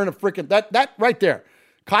 Heck, I'm wearing a freaking, that right there.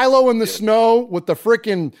 Kylo in the snow with the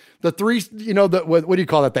freaking, the three, you know, what do you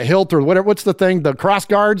call that? The hilt or whatever, what's the thing? The cross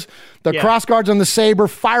guards, cross guards on the saber,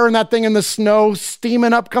 firing that thing in the snow,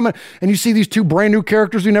 steaming up, coming. And you see these two brand new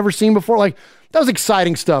characters you've never seen before. Like, that was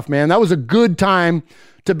exciting stuff, man. That was a good time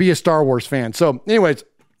to be a Star Wars fan. So anyways,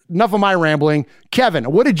 enough of my rambling.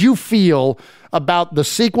 Kevin, what did you feel about the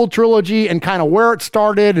sequel trilogy and kind of where it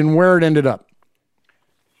started and where it ended up?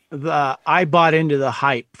 I bought into the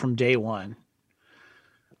hype from day one.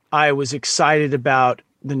 I was excited about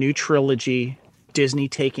the new trilogy, Disney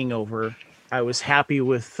taking over. I was happy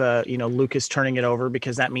with, Lucas turning it over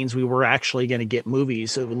because that means we were actually going to get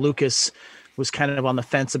movies. So Lucas was kind of on the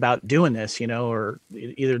fence about doing this, or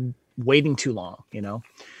either waiting too long,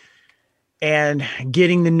 and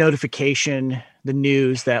getting the notification, the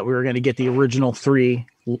news that we were going to get the original three,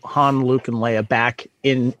 Han, Luke, and Leia, back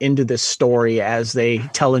into this story as they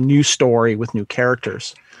tell a new story with new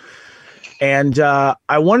characters. And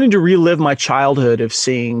I wanted to relive my childhood of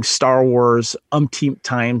seeing Star Wars umpteen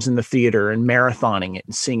times in the theater and marathoning it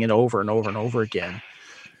and seeing it over and over and over again.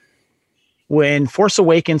 When Force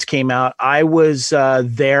Awakens came out, I was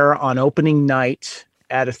there on opening night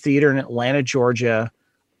at a theater in Atlanta, Georgia,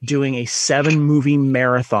 doing a 7-movie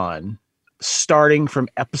marathon, starting from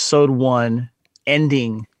episode 1,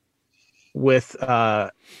 ending with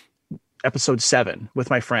episode 7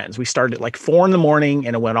 with my friends. We started at like 4 a.m.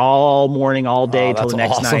 and it went all morning, all day till the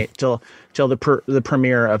next night, till the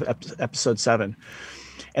premiere of episode 7.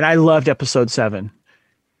 And I loved episode 7.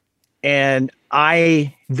 And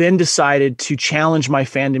I then decided to challenge my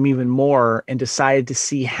fandom even more and decided to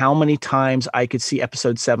see how many times I could see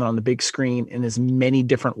episode 7 on the big screen in as many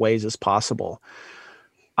different ways as possible.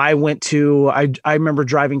 I remember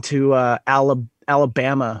driving to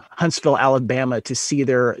Alabama, Huntsville, Alabama, to see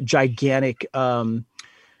their gigantic IMAX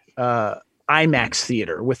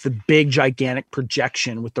theater with the big gigantic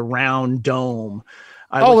projection with the round dome.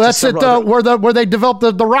 That's it, where they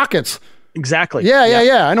developed the rockets. Exactly. Yeah.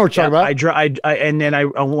 I know what you're talking about. And then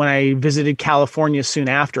when I visited California soon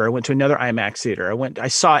after, I went to another IMAX theater. I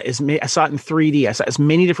saw it in 3D. I saw it as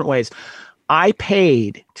many different ways. I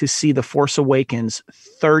paid to see The Force Awakens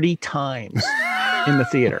 30 times in the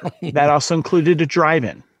theater. That also included a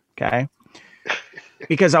drive-in. Okay.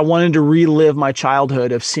 Because I wanted to relive my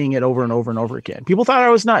childhood of seeing it over and over and over again. People thought I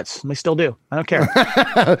was nuts. And they still do. I don't care.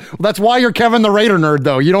 Well, that's why you're Kevin the Raider Nerd,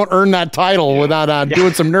 though. You don't earn that title without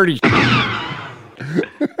doing some nerdy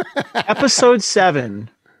Episode 7,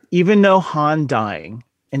 even though Han dying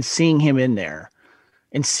and seeing him in there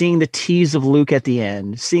and seeing the tease of Luke at the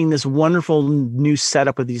end, seeing this wonderful new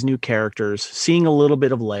setup of these new characters, seeing a little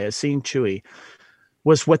bit of Leia, seeing Chewie,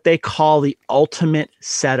 was what they call the ultimate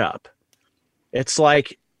setup. It's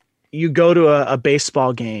like you go to a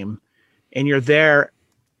baseball game and you're there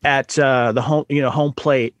at the home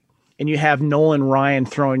plate, and you have Nolan Ryan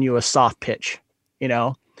throwing you a soft pitch,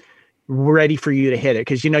 ready for you to hit it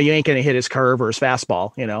because you ain't going to hit his curve or his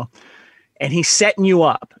fastball, and he's setting you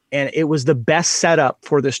up. And it was the best setup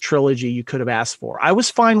for this trilogy you could have asked for. I was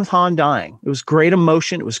fine with Han dying. It was great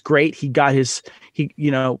emotion. It was great. He got his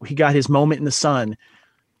moment in the sun.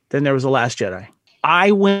 Then there was The Last Jedi.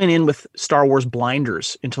 I went in with Star Wars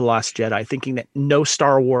blinders into The Last Jedi, thinking that no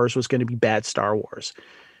Star Wars was going to be bad Star Wars.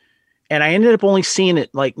 And I ended up only seeing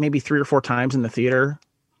it like maybe 3 or 4 times in the theater.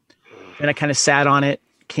 And I kind of sat on it,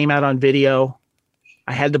 came out on video.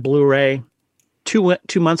 I had the Blu-ray. 2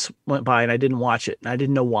 months went by and I didn't watch it. And I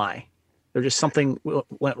didn't know why. There just something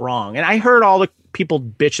went wrong. And I heard all the people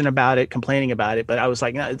bitching about it, complaining about it, but I was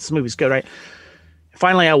like, no, this movie's good, right?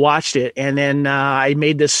 Finally, I watched it, and then I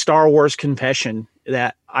made this Star Wars confession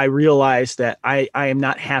that I realized that I am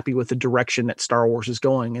not happy with the direction that Star Wars is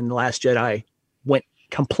going, and The Last Jedi went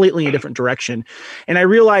completely a different direction. And I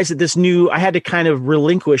realized that I had to kind of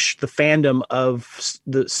relinquish the fandom of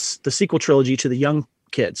the sequel trilogy to the young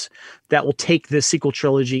kids that will take this sequel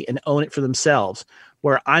trilogy and own it for themselves,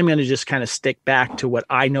 where I'm going to just kind of stick back to what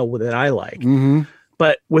I know that I like. Mm-hmm.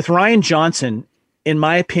 But with Rian Johnson, in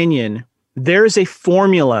my opinion, there's a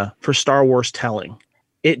formula for Star Wars telling.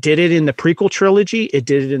 It did it in the prequel trilogy. It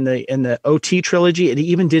did it in the OT trilogy. It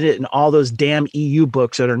even did it in all those damn EU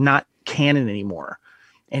books that are not canon anymore.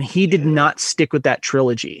 And he did not stick with that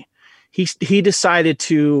trilogy. He decided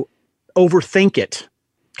to overthink it,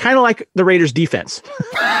 kind of like the Raiders defense.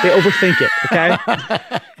 They overthink it.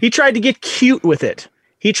 Okay. He tried to get cute with it.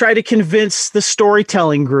 He tried to convince the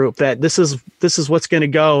storytelling group that this is what's going to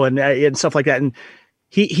go and stuff like that. And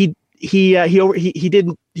he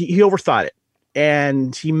overthought it,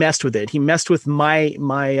 and he messed with it. He messed with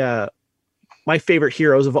my favorite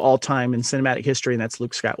heroes of all time in cinematic history, and that's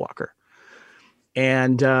Luke Skywalker.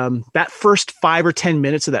 And that first 5 or 10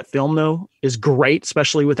 minutes of that film, though, is great,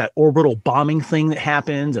 especially with that orbital bombing thing that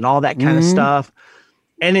happens and all that kind of stuff.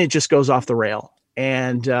 And it just goes off the rail.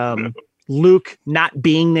 And Luke not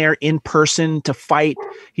being there in person to fight,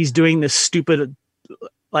 he's doing this stupid,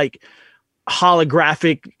 like,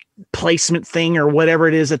 holographic placement thing or whatever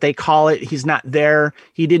it is that they call it. He's not there.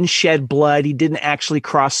 He didn't shed blood. He didn't actually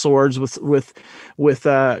cross swords with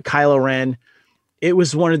Kylo Ren. It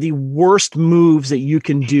was one of the worst moves that you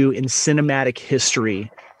can do in cinematic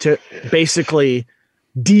history to basically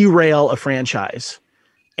derail a franchise.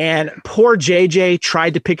 And poor JJ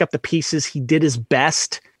tried to pick up the pieces. He did his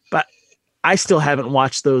best, but I still haven't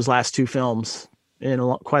watched those last 2 films in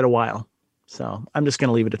quite a while. So I'm just going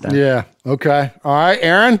to leave it at that. Yeah. Okay. All right,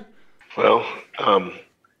 Aaron. Well, I'm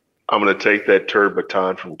going to take that turd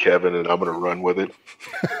baton from Kevin and I'm going to run with it.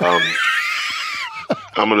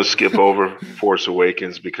 I'm going to skip over Force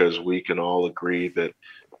Awakens because we can all agree that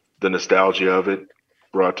the nostalgia of it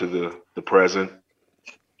brought to the present,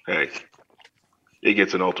 hey, it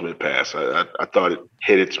gets an ultimate pass. I thought it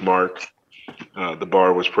hit its mark. The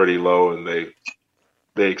bar was pretty low and they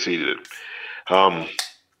exceeded it.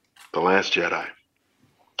 The Last Jedi.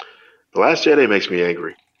 The Last Jedi makes me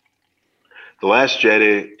angry. The Last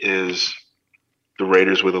Jedi is the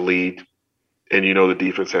Raiders with a lead. And the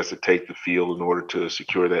defense has to take the field in order to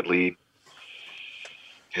secure that lead.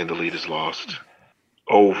 And the lead is lost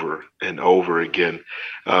over and over again.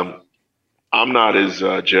 I'm not as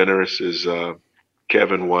generous as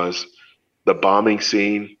Kevin was. The bombing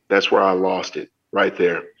scene, that's where I lost it right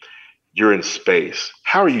there. You're in space.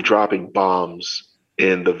 How are you dropping bombs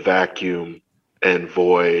in the vacuum and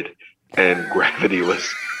void and gravityless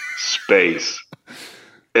space?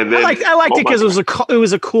 And then I liked it because it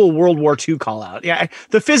was a cool World War II call out. Yeah,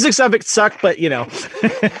 the physics of it sucked, but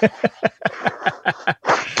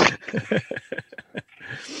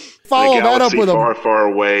Follow that up with far, far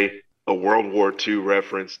away. A World War II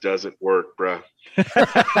reference doesn't work, bruh.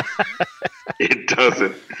 It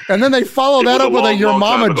doesn't. And then they follow that up with a your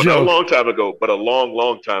mama joke. Not a long time ago, but a long,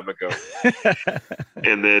 long time ago.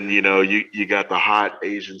 And then, you got the hot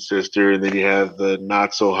Asian sister, and then you have the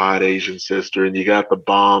not so hot Asian sister, and you got the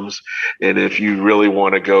bombs. And if you really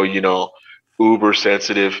want to go, uber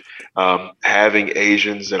sensitive, having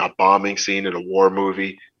Asians in a bombing scene in a war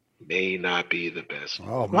movie may not be the best.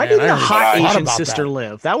 Oh, man. Why didn't the hot Asian sister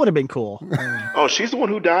live? That would have been cool. Oh, she's the one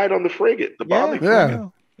who died on the frigate, the bombing frigate.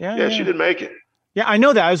 Yeah, she didn't make it. Yeah, I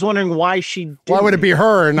know that. I was wondering why she didn't. Why would it be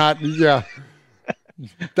her and not, yeah.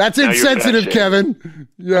 That's insensitive, Kevin.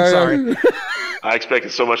 Yeah, I'm sorry. I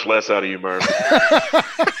expected so much less out of you, Murph.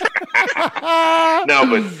 No,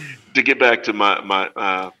 but to get back to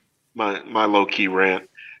my low-key rant,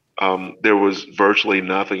 there was virtually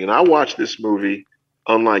nothing. And I watched this movie.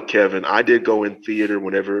 Unlike Kevin, I did go in theater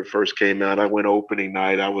whenever it first came out. I went opening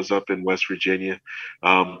night. I was up in West Virginia.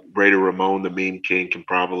 Raider Ramon, the Meme King, can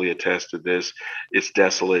probably attest to this. It's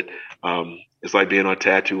desolate. It's like being on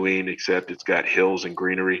Tatooine, except it's got hills and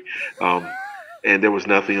greenery. And there was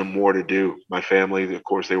nothing more to do. My family, of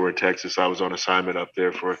course, they were in Texas. I was on assignment up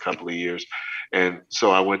there for a couple of years. And so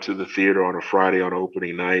I went to the theater on a Friday on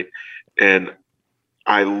opening night. And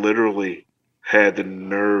I literally had the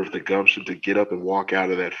nerve, the gumption to get up and walk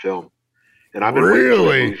out of that film. And I've been waiting for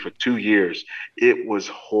that movie for 2 years. It was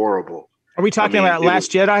horrible. Are we talking about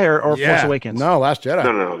Last Jedi or Force Awakens? No, Last Jedi.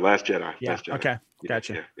 No, Last Jedi. Yeah. Last Jedi. Okay.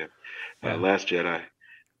 Gotcha. Yeah. Last Jedi.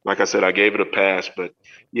 Like I said, I gave it a pass, but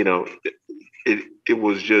it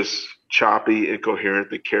was just choppy,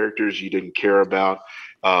 incoherent. The characters you didn't care about.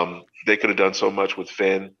 They could have done so much with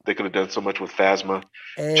Finn. They could have done so much with Phasma.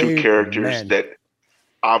 Amen. 2 characters that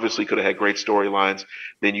obviously could have had great storylines.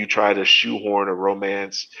 Then you try to shoehorn a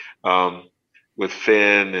romance with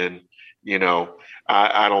Finn, and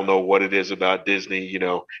I don't know what it is about Disney. They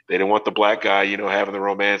didn't want the black guy, having the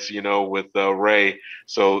romance, with Rey,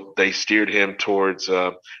 so they steered him towards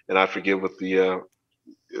and I forget what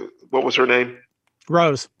what was her name?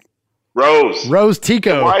 Rose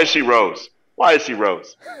Tico. Why is she Rose?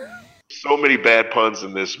 so many bad puns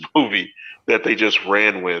in this movie that they just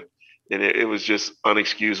ran with, and it was just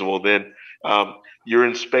unexcusable. Then you're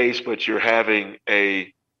in space, but you're having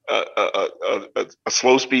a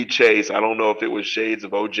slow speed chase. I don't know if it was shades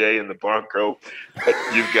of OJ and the Bronco, but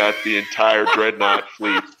you've got the entire Dreadnought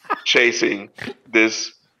fleet chasing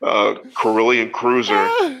this Carillion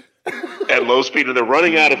cruiser at low speed, and they're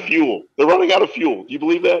running out of fuel. Do you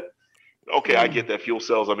believe that? Okay, I get that fuel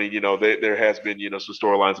cells. I mean, there has been, some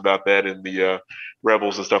storylines about that in the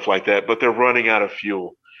Rebels and stuff like that, but they're running out of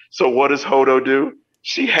fuel. So what does Hodo do?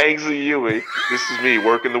 She hangs the Yui. This is me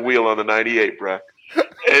working the wheel on the 98, bruh.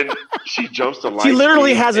 And she jumps to light. She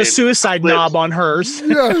literally has a suicide knob on hers.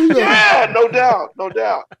 Yeah, no doubt.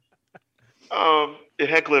 It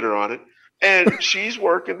had glitter on it. And she's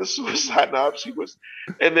working the suicide knob.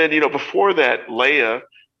 And then, before that, Leia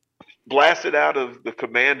blasted out of the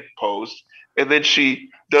command post, and then she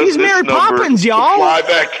does She's this Mary number Poppins, to y'all. fly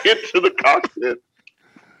back into the cockpit.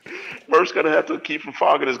 Murph's gonna have to keep from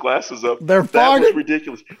fogging his glasses up. That was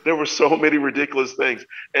ridiculous. There were so many ridiculous things,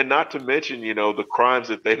 and not to mention, the crimes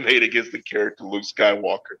that they made against the character Luke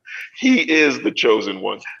Skywalker. He is the chosen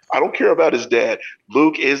one. I don't care about his dad.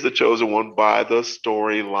 Luke is the chosen one by the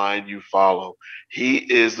storyline you follow. He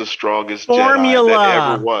is the strongest Jedi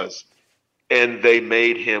that ever was, and they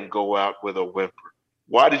made him go out with a whimper.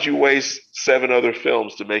 Why did you waste 7 other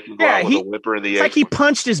films to make him go out with a whimper in the It's like he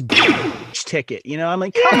punched his ticket, I'm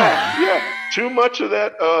like, come on. Yeah, too much of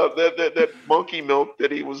that monkey milk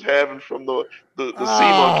that he was having from the sea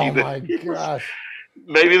monkey. Oh my gosh!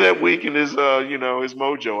 Maybe that weakened his his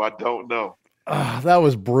mojo. I don't know. That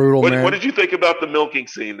was brutal, man. What did you think about the milking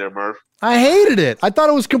scene there, Murph? I hated it. I thought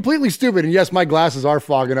it was completely stupid. And yes, my glasses are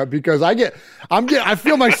fogging up because I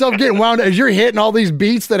feel myself getting wound as you're hitting all these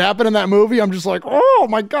beats that happen in that movie. I'm just like, oh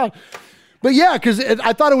my God. But yeah, because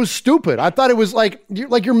I thought it was stupid. I thought it was like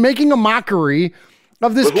you're making a mockery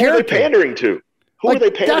of this character. Who are they pandering to? Who are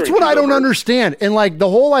they pandering to? That's what I don't understand. And like the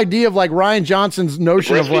whole idea of like Rian Johnson's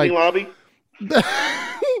notion of like lobby.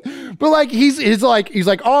 But like he's like,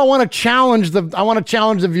 oh, I want to challenge the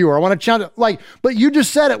viewer. I want to challenge but you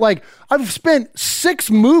just said it. Like I've spent 6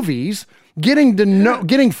 movies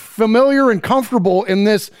getting familiar and comfortable in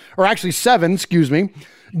this, or actually 7,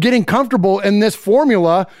 getting comfortable in this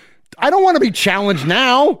formula. I don't want to be challenged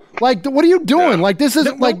now. Like, what are you doing? Like, this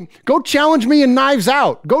isn't go challenge me in Knives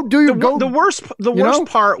Out. Go do your go. The worst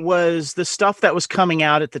part was the stuff that was coming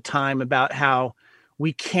out at the time about how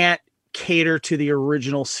we can't cater to the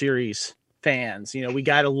original series fans. We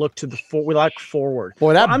got to look to forward.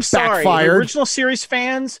 Boy, that I'm sorry. backfired. The original series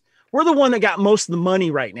fans, we're the one that got most of the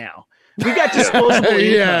money right now. We got disposable income.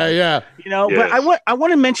 Yeah. Yes. But I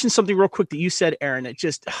want to mention something real quick that you said, Aaron. It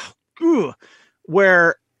just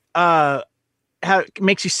where how it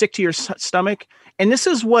makes you sick to your stomach. And this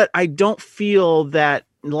is what I don't feel that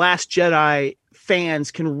Last Jedi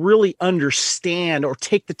fans can really understand or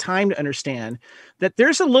take the time to understand, that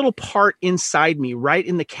there's a little part inside me, right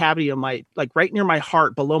in the cavity of my, like right near my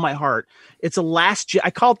heart, below my heart. It's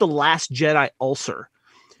I call it the Last Jedi ulcer,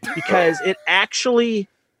 because it actually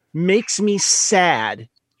makes me sad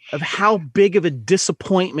of how big of a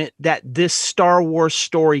disappointment that this Star Wars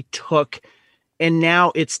story took. And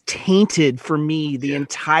now it's tainted for me, the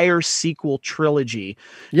entire sequel trilogy.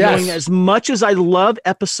 Yes. Knowing as much as I love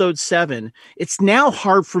Episode 7, it's now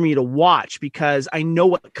hard for me to watch because I know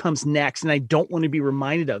what comes next and I don't want to be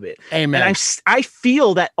reminded of it. Amen. And I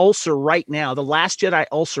feel that ulcer right now, the Last Jedi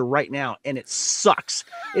ulcer right now, and it sucks.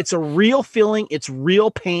 It's a real feeling, it's real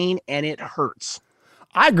pain, and it hurts.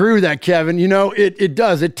 I agree with that, Kevin. It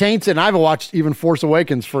does. It taints it. And I haven't watched even Force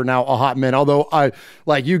Awakens for now a hot minute. Although I,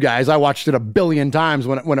 like you guys, I watched it 1 billion times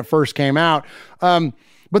when it first came out.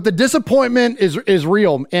 But the disappointment is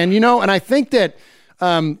real. And, and I think that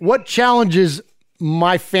what challenges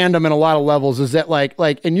my fandom in a lot of levels is that like,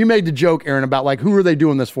 and you made the joke, Aaron, about like, who are they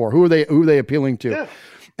doing this for? Who are they appealing to? Yeah.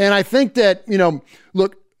 And I think that,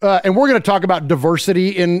 look, and we're going to talk about diversity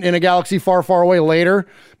in a galaxy far, far away later.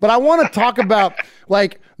 But I want to talk about,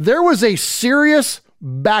 like, there was a serious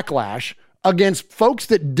backlash against folks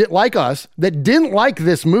like us that didn't like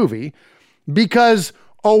this movie because,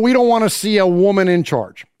 we don't want to see a woman in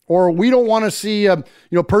charge, or we don't want to see a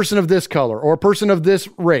person of this color or a person of this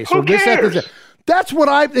race. Who or this cares? That's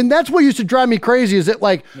what that's what used to drive me crazy is that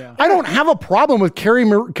like, I don't have a problem with Kelly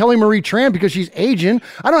Marie Tran because she's Asian.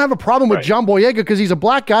 I don't have a problem with John Boyega because he's a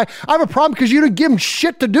black guy. I have a problem because you didn't give him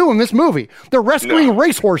shit to do in this movie. They're rescuing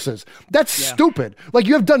racehorses. That's stupid. Like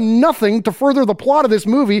you have done nothing to further the plot of this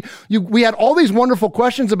movie. We had all these wonderful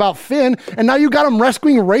questions about Finn and now you got him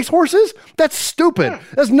rescuing racehorses? That's stupid. That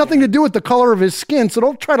has nothing to do with the color of his skin. So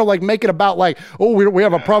don't try to like make it about like, oh, we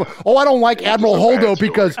have a problem. Oh, I don't like Admiral Holdo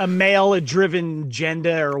because a male-driven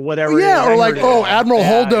agenda or whatever. Yeah, or like, oh, Admiral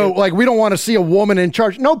Holdo, like we don't want to see a woman in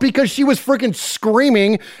charge. No, because she was freaking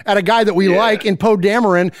screaming at a guy that we like in Poe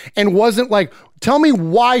Dameron and wasn't like, tell me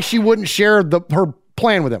why she wouldn't share her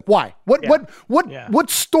plan with him. Why? What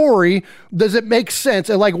story does it make sense?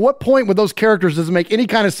 And like what point with those characters does it make any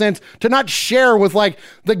kind of sense to not share with like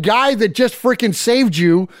the guy that just freaking saved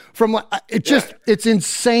you from like, it's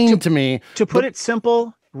insane to me. To put it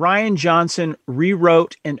simple, Rian Johnson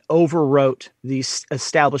rewrote and overwrote these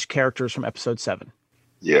established characters from episode 7.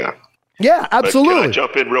 Yeah, absolutely. Can I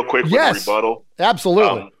jump in real quick with a rebuttal?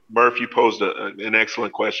 Absolutely. Murph, you posed an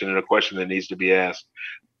excellent question and a question that needs to be asked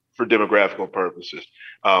for demographical purposes.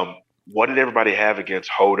 What did everybody have against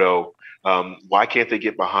Hodo? Why can't they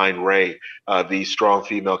get behind Rey, these strong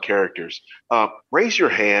female characters? Raise your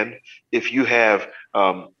hand if you have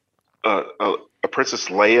a Princess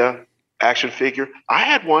Leia action figure. I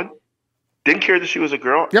had one. Didn't care that she was a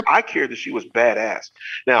girl. Yep. I cared that she was badass.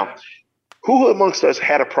 Now, who amongst us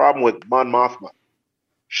had a problem with Mon Mothma?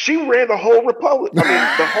 She ran the whole republic. I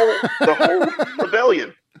mean, the whole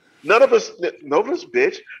rebellion. None of us,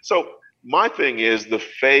 bitch. So my thing is the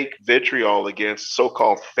fake vitriol against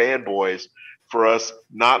so-called fanboys for us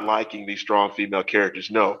not liking these strong female characters.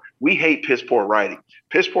 No, we hate piss poor writing.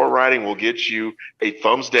 Piss poor writing will get you a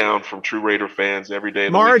thumbs down from True Raider fans every day.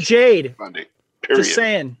 Mara Jade. Monday. Period. Just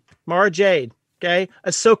saying. Mara Jade. Okay.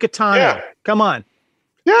 Ahsoka Tano. Yeah. Come on.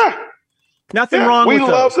 Yeah. Nothing wrong with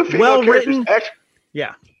love those. the female written. Actually,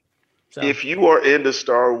 yeah. So. If you are into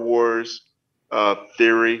Star Wars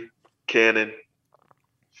theory, canon,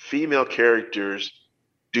 female characters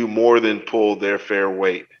do more than pull their fair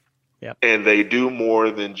weight. Yep. And they do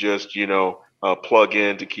more than just, plug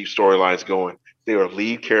in to keep storylines going. They are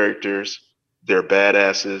lead characters. They're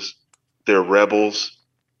badasses. They're rebels.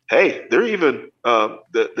 Hey, they're even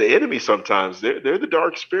the enemy sometimes. They're the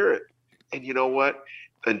dark spirit. And you know what?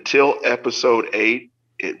 Until episode 8,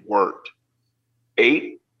 it worked.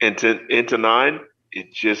 8 into 9,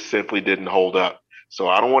 it just simply didn't hold up. So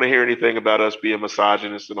I don't want to hear anything about us being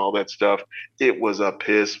misogynist and all that stuff. It was a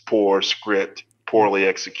piss poor script, poorly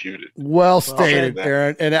executed. Well stated,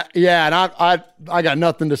 Aaron. And I got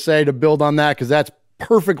nothing to say to build on that because that's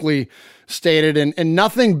perfectly stated and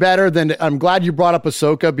nothing better than I'm glad you brought up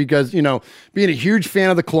Ahsoka because, being a huge fan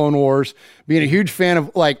of the Clone Wars, being a huge fan of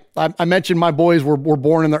like, I mentioned my boys were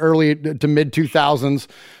born in the early to mid 2000s.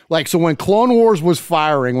 Like, so when Clone Wars was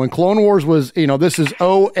firing, when Clone Wars was, this is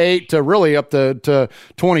 08 to really up to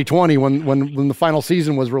 2020 when the final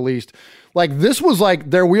season was released. Like this was like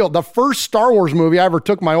their wheel. The first Star Wars movie I ever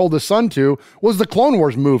took my oldest son to was the Clone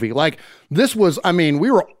Wars movie. Like this was,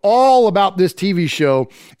 we were all about this TV show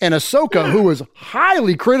and Ahsoka, who was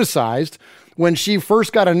highly criticized when she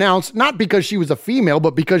first got announced, not because she was a female,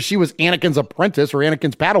 but because she was Anakin's apprentice or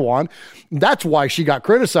Anakin's Padawan. That's why she got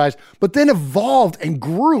criticized, but then evolved and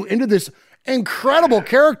grew into this incredible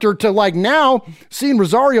character to like now seeing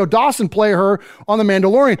Rosario Dawson play her on The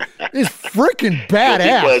Mandalorian is freaking badass.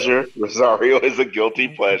 Guilty pleasure. Rosario is a guilty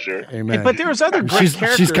pleasure. Amen. But there was other great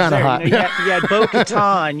characters. She's kind of hot. You had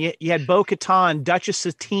Bo-Katan, you had Bo-Katan, Duchess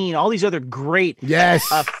Satine, all these other great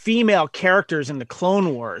female characters in the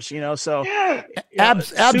Clone Wars. So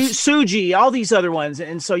Suji, all these other ones,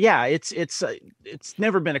 and so it's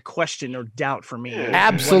never been a question or doubt for me.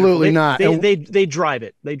 Absolutely not. They drive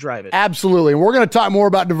it. They drive it. Absolutely. And we're going to talk more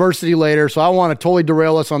about diversity later. So I want to totally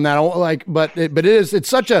derail us on that.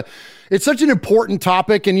 It's such an important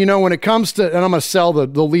topic. And, when it comes to, and I'm going to sell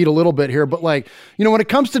the lead a little bit here, but when it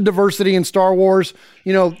comes to diversity in Star Wars,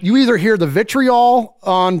 you either hear the vitriol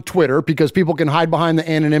on Twitter because people can hide behind the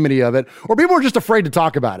anonymity of it, or people are just afraid to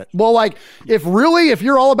talk about it. Well, if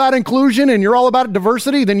you're all about inclusion and you're all about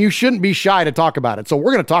diversity, then you shouldn't be shy to talk about it. So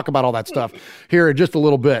we're going to talk about all that stuff here in just a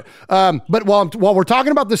little bit. But while we're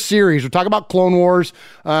talking about the series, we're talking about Clone Wars.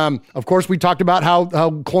 Of course, we talked about how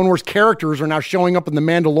Clone Wars characters are now showing up in The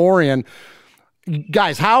Mandalorian.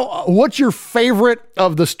 Guys, what's your favorite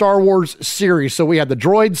of the Star Wars series? So we had the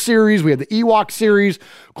Droid series, we had the Ewok series,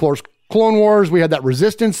 of course, Clone Wars, we had that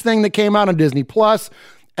Resistance thing that came out on Disney Plus.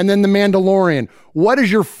 and then The Mandalorian. What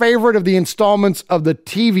is your favorite of the installments of the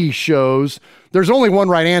TV shows? There's only one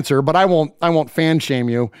right answer, but I won't fan shame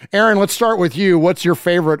you. Aaron, let's start with you. What's your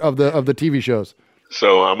favorite of the TV shows?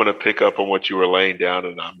 So I'm going to pick up on what you were laying down,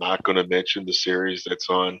 and I'm not going to mention the series that's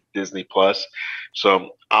on Disney Plus.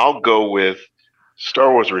 So I'll go with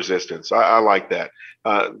Star Wars Resistance. I like that.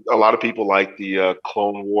 A lot of people like the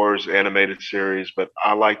Clone Wars animated series, but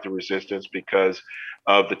I like the Resistance because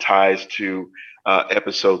of the ties to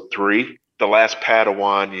Episode 3, The Last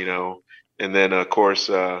Padawan, and then of course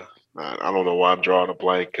I don't know why I'm drawing a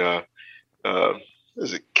blank.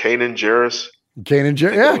 Is it Kanan Jarrus? Kanan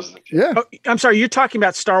Jarrus, yeah. Oh, I'm sorry, you're talking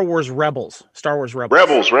about Star Wars Rebels.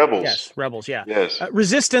 Rebels. Yes, Rebels, yeah. Yes.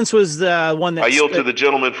 Resistance was the one that... I yield to the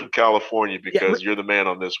gentleman from California because you're the man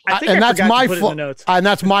on this one. And that's my fault. And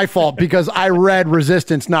that's my fault because I read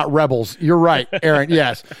Resistance, not Rebels. You're right, Aaron,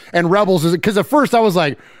 yes. And Rebels is... Because at first I was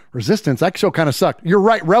like, Resistance, that show kind of sucked. You're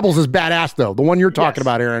right, Rebels is badass, though. The one you're talking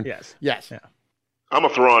about, Aaron. Yes. Yeah. I'm a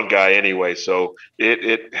Thrawn guy anyway, so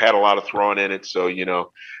it had a lot of Thrawn in it. So,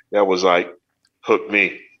 that was like, hooked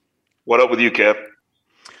me. What up with you, Kev?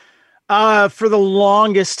 For the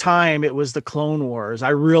longest time, it was the Clone Wars. I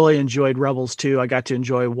really enjoyed Rebels too. I got to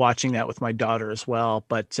enjoy watching that with my daughter as well.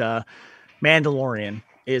 But Mandalorian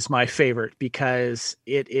is my favorite because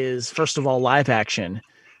it is, first of all, live action,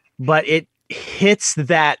 but it hits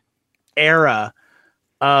that era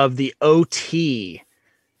of the OT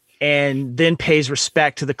and then pays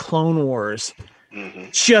respect to the Clone Wars. Mm-hmm.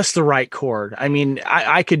 Just the right chord. I mean,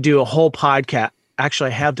 I could do a whole podcast. Actually,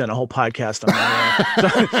 I have done a whole podcast on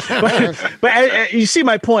that. but you see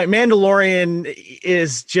my point. Mandalorian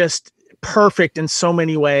is just perfect in so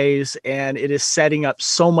many ways, and it is setting up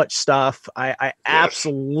so much stuff. I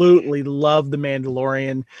absolutely love The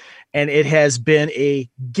Mandalorian, and it has been a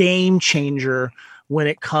game changer when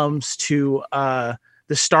it comes to the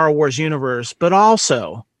Star Wars universe. But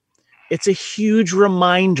also, it's a huge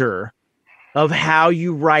reminder of how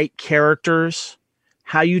you write characters,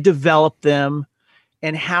 how you develop them,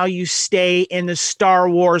 and how you stay in the Star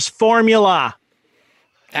Wars formula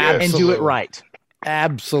and do it right.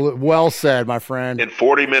 Absolutely. Well said, my friend. In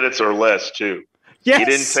 40 minutes or less, too. Yes. He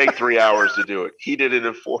didn't take 3 hours to do it. He did it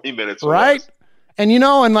in 40 minutes or right? less. And,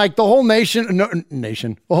 and like the whole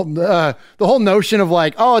the whole notion of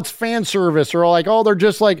like, oh, it's fan service, or like, oh, they're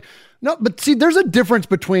just like, no, but see, there's a difference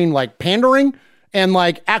between like pandering and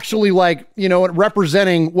like actually like,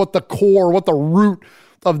 representing what the core, what the root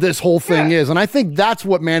of this whole thing is. And I think that's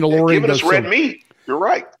what Mandalorian does. Giving us red meat. You're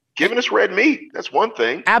right. Giving us red meat. That's one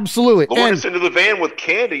thing. Absolutely. Luring us into the van with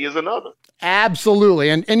candy is another. Absolutely.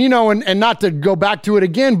 And not to go back to it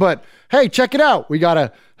again, but hey, check it out. We got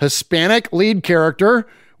a Hispanic lead character.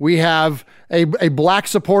 We have a black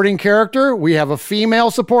supporting character. We have a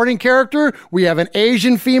female supporting character. We have an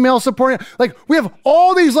Asian female supporting. Like, we have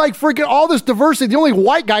all these, like, freaking, all this diversity. The only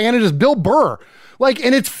white guy in it is Bill Burr. Like,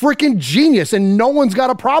 and it's freaking genius, and no one's got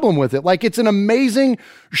a problem with it. Like, it's an amazing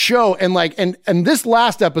show. And like, and this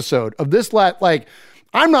last episode of this like,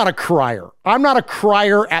 I'm not a crier. I'm not a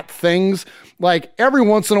crier at things. Like, every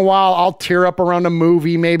once in a while, I'll tear up around a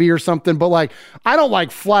movie maybe or something, but like, I don't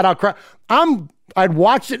like flat out cry. I'd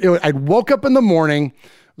watched it. I'd woke up in the morning,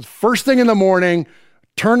 first thing in the morning,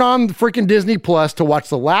 turn on the freaking Disney Plus to watch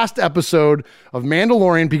the last episode of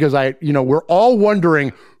Mandalorian because we're all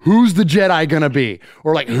wondering who's the Jedi going to be,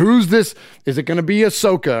 or like, who's this? Is it going to be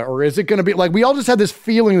Ahsoka, or is it going to be like, we all just had this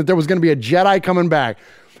feeling that there was going to be a Jedi coming back.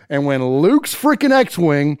 And when Luke's freaking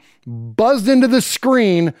X-Wing buzzed into the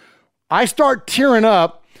screen, I start tearing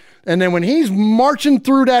up. And then when he's marching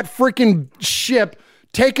through that freaking ship,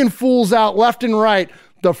 taking fools out left and right,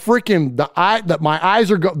 the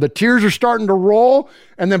tears are starting to roll.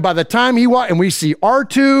 And then by the time and we see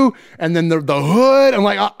R2 and then the hood,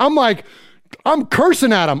 I'm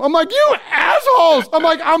cursing at him. I'm like, you assholes. I'm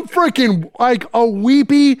like, I'm freaking like a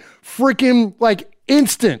weepy freaking like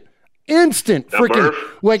instant freaking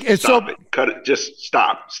Murph, like, it's stop so it. Cut it. Just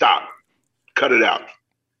stop. Cut it out.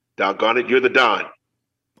 Doggone it. You're the Don.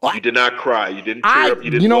 What? You did not cry. You didn't tear up. You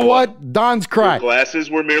didn't. You know what? Up. Don's cry. Your glasses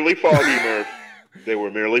were merely foggy, Murph. They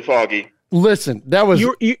were merely foggy. Listen,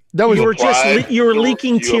 you were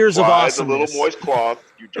leaking tears of awesomeness. A little moist cloth.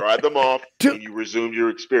 You dried them off, and you resumed your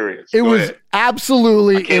experience. It was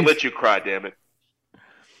absolutely. I can't let you cry, damn it.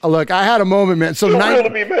 Look, I had a moment, man. So real to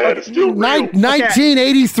me, man. It's still real.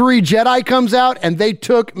 1983 Jedi comes out, and they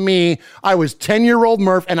took me. I was 10-year-old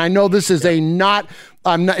Murph, and I know this is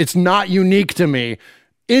it's not unique to me.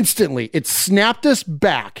 Instantly, it snapped us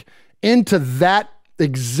back into that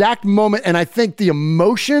exact moment, and I think the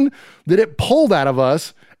emotion that it pulled out of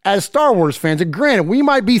us as Star Wars fans. And granted, we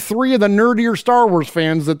might be three of the nerdier Star Wars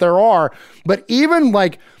fans that there are, but even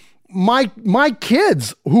like my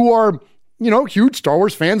kids who are, huge Star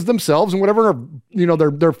Wars fans themselves and whatever,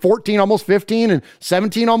 they're 14, almost 15 and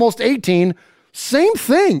 17, almost 18. Same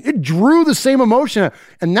thing. It drew the same emotion.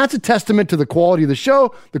 And that's a testament to the quality of the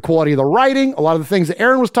show, the quality of the writing, a lot of the things that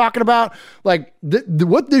Aaron was talking about. Like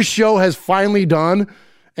what this show has finally done,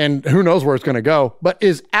 and who knows where it's going to go, but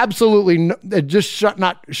is absolutely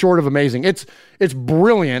not short of amazing. It's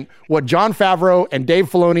brilliant what Jon Favreau and Dave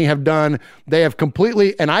Filoni have done. They have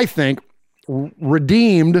completely, and I think,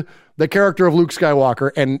 redeemed the character of Luke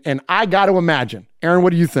Skywalker. And I got to imagine, Aaron,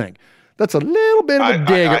 what do you think? That's a little bit of a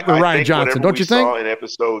dig at Rian Johnson, don't you think? Saw in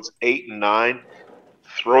episodes 8 and 9,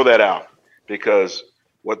 throw that out, because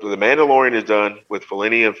what The Mandalorian has done with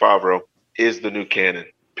Filoni and Favreau is the new canon,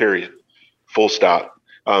 period. Full stop.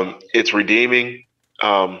 It's redeeming.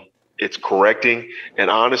 It's correcting.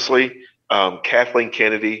 And honestly, Kathleen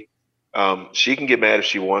Kennedy, she can get mad if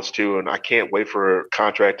she wants to, and I can't wait for her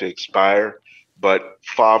contract to expire. But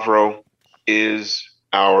Favreau is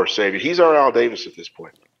our savior. He's our Al Davis at this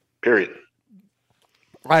point. Period.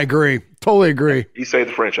 I agree. Totally agree. He saved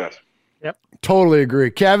the franchise. Yep. Totally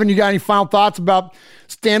agree. Kevin, you got any final thoughts about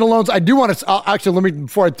standalones? I do want to actually,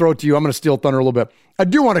 before I throw it to you, I'm going to steal thunder a little bit. I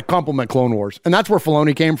do want to compliment Clone Wars, and that's where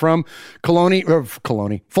Filoni came from.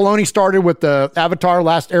 Filoni started with the Avatar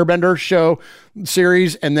Last Airbender show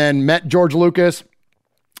series, and then met George Lucas.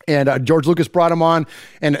 And George Lucas brought him on,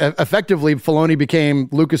 and effectively Filoni became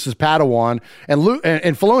Lucas's Padawan. And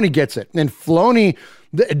Filoni gets it. And Filoni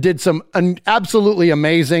did some absolutely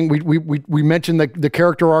amazing. We mentioned the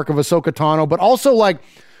character arc of Ahsoka Tano, but also like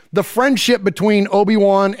the friendship between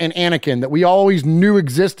Obi-Wan and Anakin that we always knew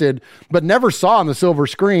existed, but never saw on the silver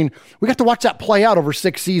screen. We got to watch that play out over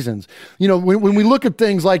 6 seasons. When we look at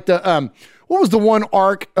things like what was the one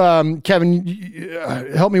arc, Kevin,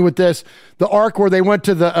 help me with this, the arc where they went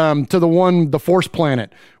to the Force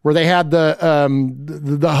planet, where they had the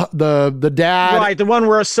dad. Right, the one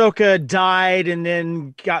where Ahsoka died and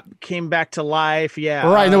then came back to life, yeah.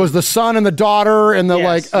 Right, and there was the son and the daughter, and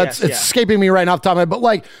it's escaping me right now off the top of my head, but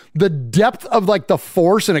like the depth of like the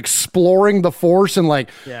Force and exploring the Force and like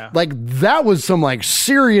that was some like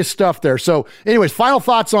serious stuff there. So anyways, final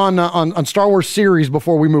thoughts on Star Wars series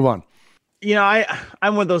before we move on.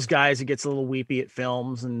 I'm one of those guys that gets a little weepy at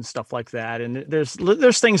films and stuff like that. And there's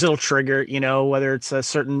things that'll trigger, whether it's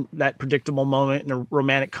that predictable moment in a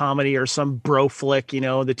romantic comedy or some bro flick,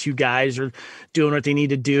 the two guys are doing what they need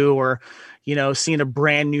to do, or, seeing a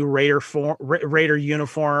brand new Raider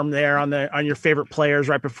uniform there on your favorite players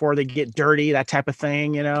right before they get dirty, that type of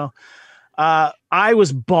thing, I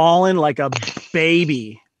was bawling like a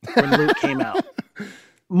baby when Luke came out.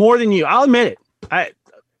 More than you. I'll admit it.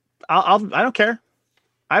 I don't care.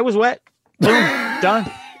 I was wet. Boom. Done.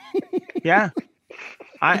 Yeah.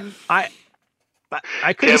 I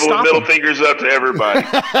couldn't stop. Middle fingers up to everybody.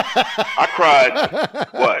 I cried.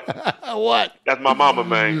 What? That's my mama,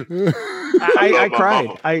 man. I cried.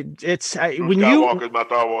 Mama. When Skywalker's my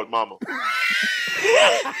Star Wars mama.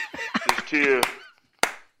 Just tear.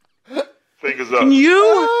 Fingers up. When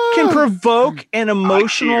you can provoke an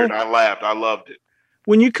emotional. I laughed. I loved it.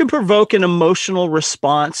 When you can provoke an emotional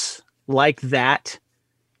response like that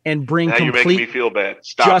and bring now complete you're making me feel bad.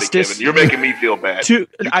 Stop justice. it, Kevin. You're making me feel bad.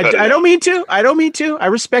 I don't mean to. I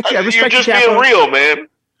respect you. I respect you're you, just Capo. being real, man.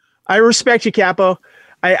 I respect you, Capo.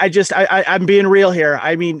 I'm being real here.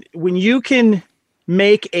 I mean, when you can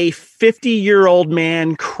make a 50-year-old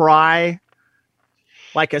man cry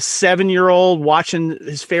like a 7-year-old watching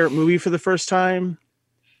his favorite movie for the first time,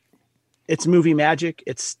 it's movie magic.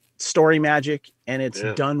 It's story magic, and it's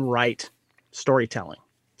done right storytelling.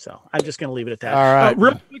 So I'm just going to leave it at that. All right.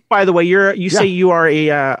 Real quick, by the way, you say you are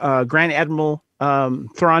a Grand Admiral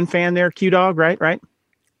Thrawn fan there, Q-Dog, right?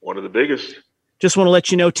 One of the biggest. Just want to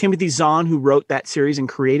let you know, Timothy Zahn, who wrote that series and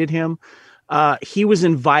created him, he was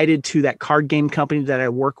invited to that card game company that I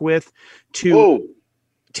work with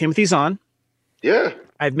Timothy Zahn. Yeah.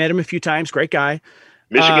 I've met him a few times. Great guy.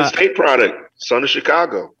 Michigan State product, son of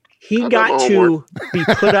Chicago. He got to be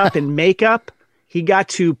put up in makeup. He got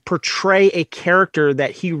to portray a character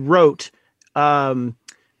that he wrote. The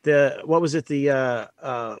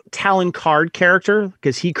Talon Card character,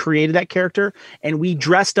 because he created that character, and we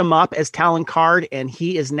dressed him up as Talon Card, and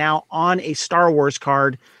he is now on a Star Wars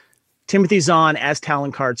card, Timothy Zahn as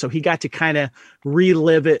Talon Card. So he got to kind of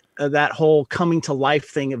relive it, that whole coming to life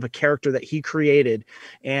thing of a character that he created.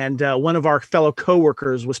 And one of our fellow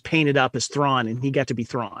coworkers was painted up as Thrawn, and he got to be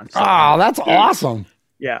Thrawn. So, that's awesome.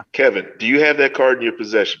 Yeah. Kevin, do you have that card in your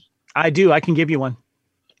possession? I do. I can give you one.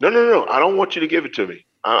 No. I don't want you to give it to me.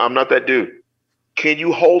 I'm not that dude. Can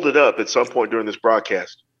you hold it up at some point during this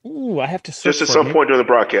broadcast? Ooh, I have to search just at some point during the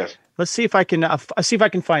broadcast. Let's see if I can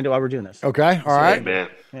find it while we're doing this. Okay, all right, man.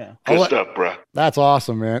 Yeah, good stuff, bro. That's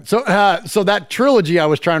awesome, man. So, so that trilogy I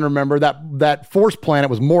was trying to remember, that Force planet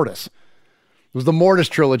was Mortis. It was the Mortis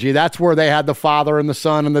trilogy. That's where they had the father and the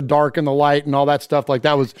son and the dark and the light and all that stuff. Like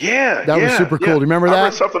that was was super cool. Do you remember that? I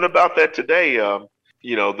read something about that today.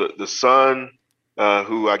 You know, the son,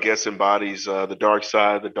 who I guess embodies the dark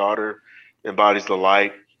side, the daughter embodies the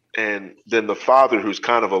light, and then the father who's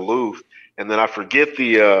kind of aloof. And then I forget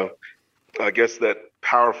the, I guess that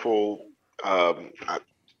powerful,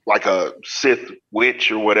 like a Sith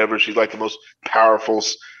witch or whatever. She's like the most powerful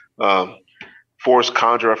Force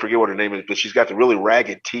conjurer. I forget what her name is, but she's got the really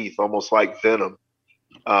ragged teeth, almost like Venom.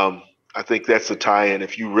 I think that's the tie-in.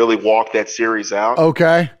 If you really walk that series out.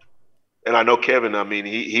 Okay. And I know Kevin, I mean,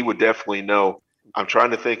 he would definitely know. I'm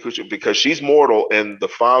trying to think because she's mortal, and the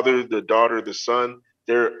father, the daughter, the son,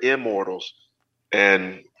 they're immortals.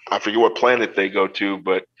 And I forget what planet they go to,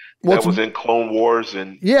 but that was in Clone Wars,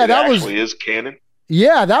 and that actually is canon.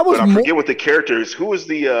 Yeah, that was. But I forget what the character is. Who is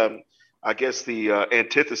the, I guess, the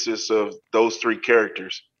antithesis of those three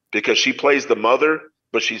characters? Because she plays the mother,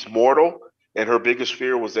 but she's mortal, and her biggest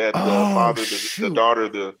fear was that the father, the daughter,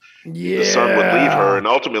 the son would leave her, and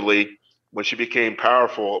ultimately, when she became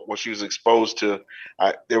powerful, when she was exposed to,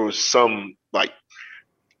 there was some like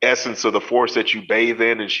essence of the Force that you bathe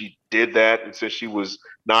in, and she did that. And since she was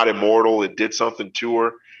not immortal, it did something to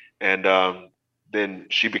her. And then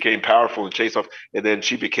she became powerful and chased off. And then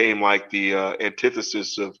she became like the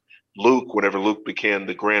antithesis of Luke whenever Luke became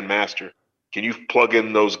the Grand Master. Can you plug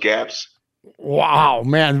in those gaps? Wow,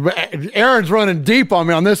 man. Aaron's running deep on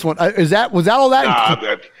me on this one. Was that all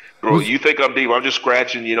that? Bro, you think I'm deep? I'm just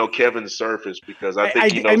scratching, Kevin's surface because I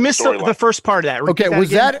think he knows I missed the first part of that. Okay,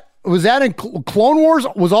 was that in Clone Wars?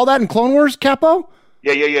 Was all that in Clone Wars, Capo?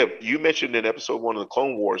 Yeah. You mentioned in episode 1 of the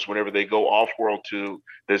Clone Wars, whenever they go off-world to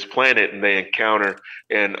this planet and they encounter,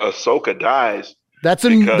 and Ahsoka dies. That's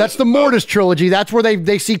the Mortis trilogy. That's where they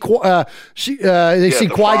see see Qui-Gon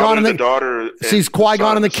and the daughter sees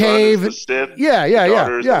Qui-Gon in the cave. The Sith. Yeah. The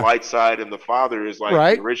daughter is the light side, and the father is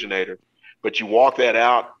like the originator. But you walk that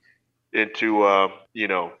out into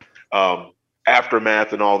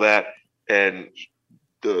aftermath and all that, and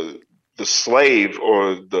the slave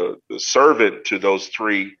or the servant to those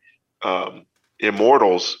three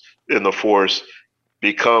immortals in the Force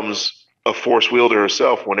becomes a Force wielder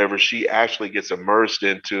herself whenever she actually gets immersed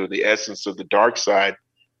into the essence of the dark side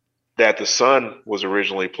that the son was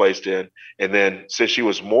originally placed in. And then since she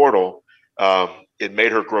was mortal, it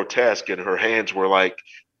made her grotesque, and her hands were like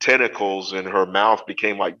tentacles, and her mouth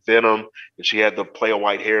became like venom, and she had the pale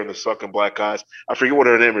white hair and the sunken black eyes. I forget what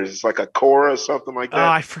her name is. It's like a Korra or something like that.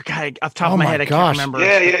 Oh, I forgot. Off the top of my head, I can't remember.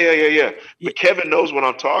 Yeah. But Kevin knows what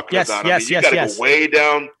I'm talking about. Yes, you got to go way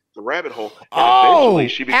down the rabbit hole. And eventually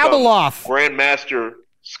she becomes Abeloth, Grandmaster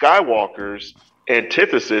Skywalker's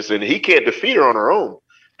antithesis, and he can't defeat her on her own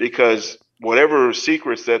because whatever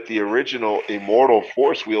secrets that the original immortal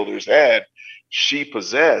Force wielders had, she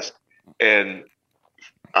possessed. And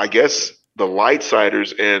I guess the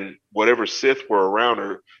Lightsiders and whatever Sith were around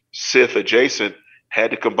her, Sith adjacent,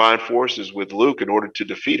 had to combine forces with Luke in order to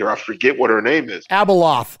defeat her. I forget what her name is.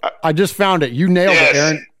 Abeloth. I just found it. You nailed it,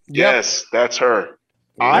 Aaron. Yes, that's her.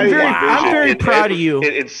 I'm very proud of you.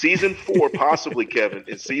 In season 4, possibly, Kevin.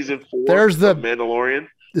 In season 4 there's the Mandalorian.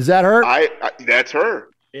 Is that her? That's her.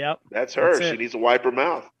 Yep. That's her. She needs to wipe her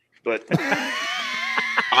mouth. But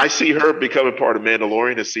I see her becoming part of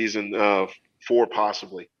Mandalorian in season 4,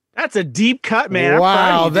 possibly. That's a deep cut, man.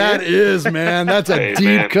 Wow, that is, man. That's a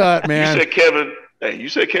deep cut, man. You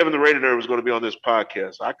said Kevin the Raider Nerd was going to be on this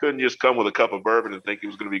podcast. I couldn't just come with a cup of bourbon and think it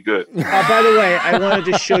was going to be good. By the way, I wanted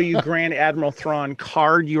to show you Grand Admiral Thrawn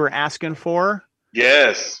card you were asking for.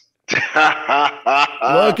 Yes. Look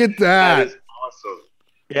at that. That is awesome.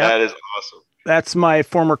 Yep. That is awesome. That's my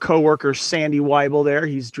former coworker, Sandy Weibel there.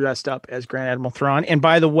 He's dressed up as Grand Admiral Thrawn. And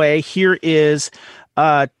by the way, here is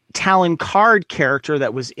Talon Card character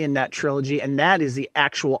that was in that trilogy, and that is the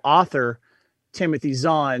actual author, Timothy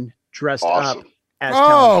Zahn, dressed up as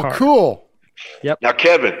Talon Card. Cool. Yep. Now,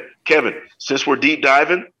 Kevin, since we're deep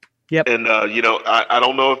diving, and I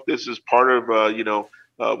don't know if this is part of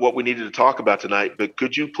what we needed to talk about tonight, but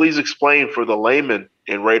could you please explain for the layman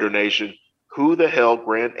in Raider Nation who the hell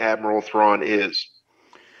Grand Admiral Thrawn is?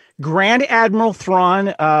 Grand Admiral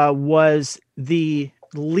Thrawn was the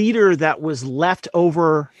leader that was left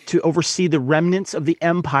over to oversee the remnants of the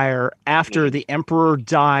Empire after the Emperor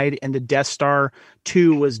died and the Death Star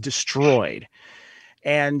 2 was destroyed.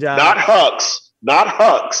 And not Hux.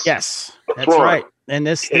 Yes, that's Thrawn. right. And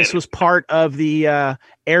this was part of the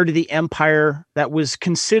Heir to the Empire that was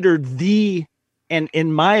considered and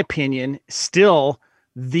in my opinion, still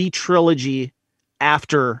the trilogy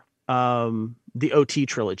after the OT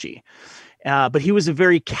trilogy. But he was a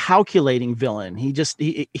very calculating villain. He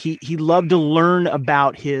loved to learn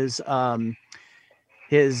about his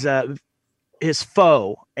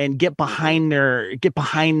foe and get behind their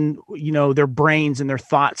brains and their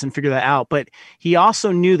thoughts and figure that out. But he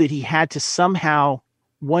also knew that he had to somehow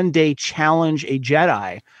one day challenge a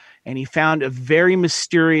Jedi, and he found a very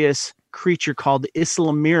mysterious creature called the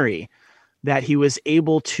Islamiri that he was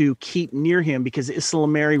able to keep near him because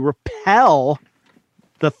Islamiri repel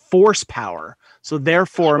the Force power. So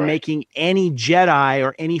therefore making any Jedi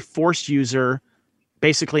or any Force user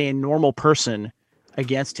basically a normal person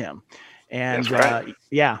against him. And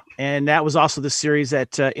and that was also the series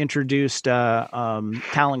that introduced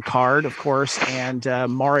Talon Card, of course, and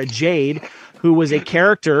Mara Jade, who was a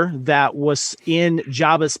character that was in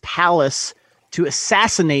Jabba's palace to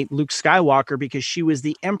assassinate Luke Skywalker because she was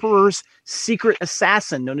the Emperor's secret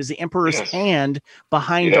assassin, known as the Emperor's hand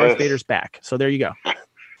behind Darth Vader's back. So there you go.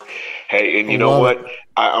 Hey, and you know what?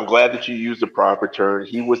 I'm glad that you used the proper term.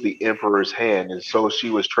 He was the Emperor's hand, and so she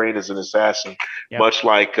was trained as an assassin, much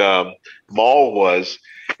like Maul was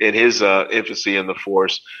in his infancy in the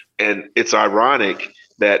Force. And it's ironic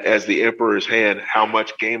that as the Emperor's hand, how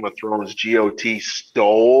much Game of Thrones GOT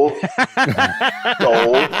stole from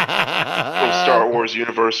Star Wars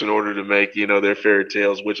universe in order to make, their fairy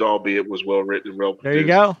tales, which albeit was well written and well produced, there you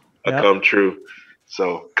go, come true.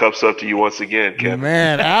 So cups up to you once again, Kevin.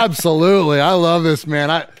 Man, absolutely. I love this,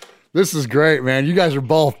 man. This is great, man. You guys are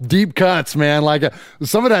both deep cuts, man. Like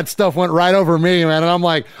some of that stuff went right over me, man. And I'm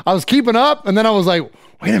like, I was keeping up, and then I was like,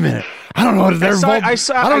 wait a minute. I don't know what they're I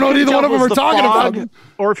don't know what either one of them are talking about.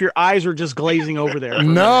 Or if your eyes are just glazing over there.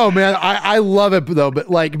 No, man. I love it though, but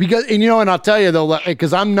and I'll tell you though,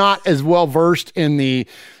 because I'm not as well versed in the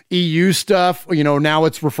EU stuff, now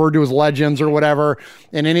it's referred to as Legends or whatever.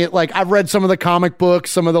 And I've read some of the comic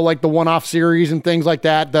books, some of the the one-off series and things like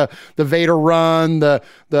that. The Vader run, there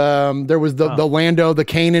was the Lando, the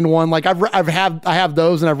Kanan one. I have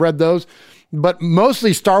those and I've read those. But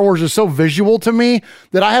mostly Star Wars is so visual to me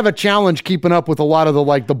that I have a challenge keeping up with a lot of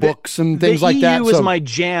the books and things like that. The EU is my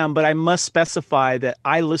jam, but I must specify that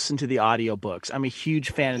I listen to the audiobooks. I'm a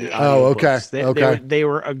huge fan of the audiobooks. Okay. They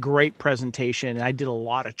were a great presentation, and I did a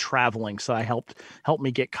lot of traveling, so I helped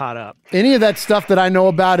me get caught up. Any of that stuff that I know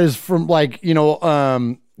about is from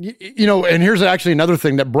and here's actually another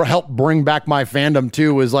thing that helped bring back my fandom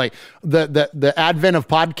too, is the advent of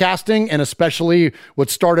podcasting, and especially what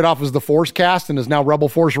started off as the Force Cast and is now Rebel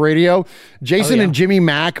Force Radio. Jason and Jimmy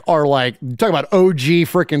Mack are talk about OG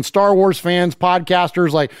freaking Star Wars fans,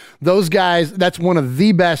 podcasters, those guys. That's one of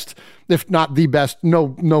the best, if not the best.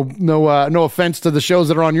 No offense to the shows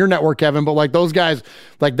that are on your network, Kevin, but those guys,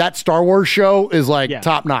 that Star Wars show is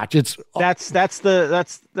top notch. It's that's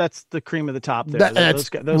the cream of the top there.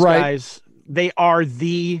 Those guys, they are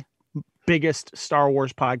the biggest Star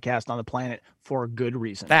Wars podcast on the planet for a good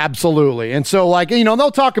reason. Absolutely. And so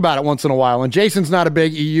they'll talk about it once in a while, and Jason's not a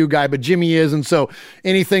big EU guy, but Jimmy is. And so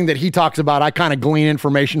anything that he talks about, I kind of glean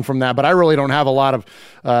information from that, but I really don't have a lot of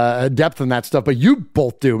depth in that stuff, but you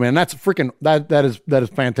both do, man. That's freaking, that is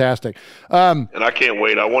fantastic. And I can't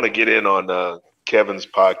wait. I want to get in on Kevin's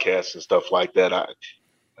podcast and stuff like that.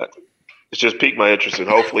 It's just piqued my interest, and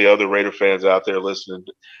hopefully other Raider fans out there listening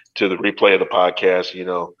to the replay of the podcast,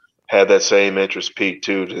 had that same interest peaked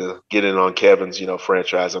too, to get in on Kevin's,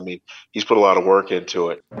 franchise. I mean, he's put a lot of work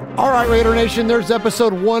into it. All right, Raider Nation, there's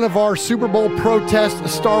episode 1 of our Super Bowl protest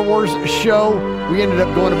Star Wars show. We ended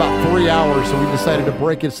up going about 3 hours, so we decided to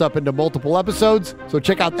break this up into multiple episodes. So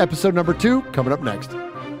check out episode number 2 coming up next.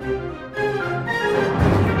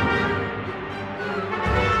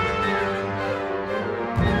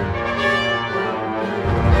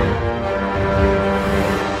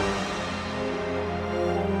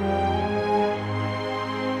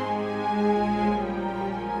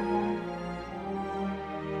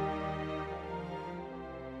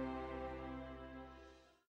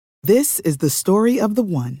 This is the story of the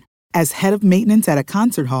one. As head of maintenance at a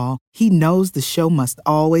concert hall, he knows the show must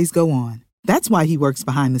always go on. That's why he works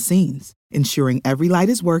behind the scenes, ensuring every light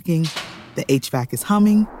is working, the HVAC is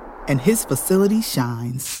humming, and his facility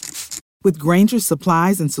shines. With Grainger's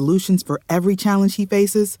supplies and solutions for every challenge he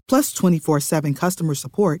faces, plus 24/7 customer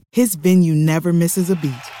support, his venue never misses a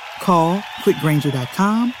beat. Call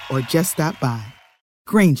quickgrainger.com or just stop by.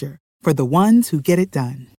 Grainger, for the ones who get it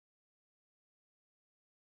done.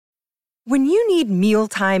 When you need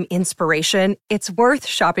mealtime inspiration, it's worth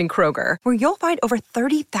shopping Kroger, where you'll find over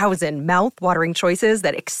 30,000 mouth-watering choices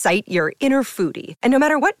that excite your inner foodie. And no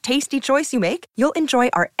matter what tasty choice you make, you'll enjoy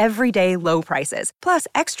our everyday low prices, plus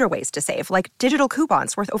extra ways to save, like digital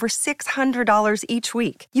coupons worth over $600 each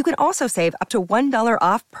week. You can also save up to $1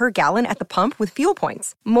 off per gallon at the pump with fuel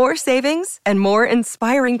points. More savings and more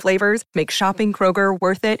inspiring flavors make shopping Kroger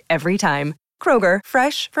worth it every time. Kroger,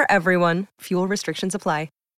 fresh for everyone. Fuel restrictions apply.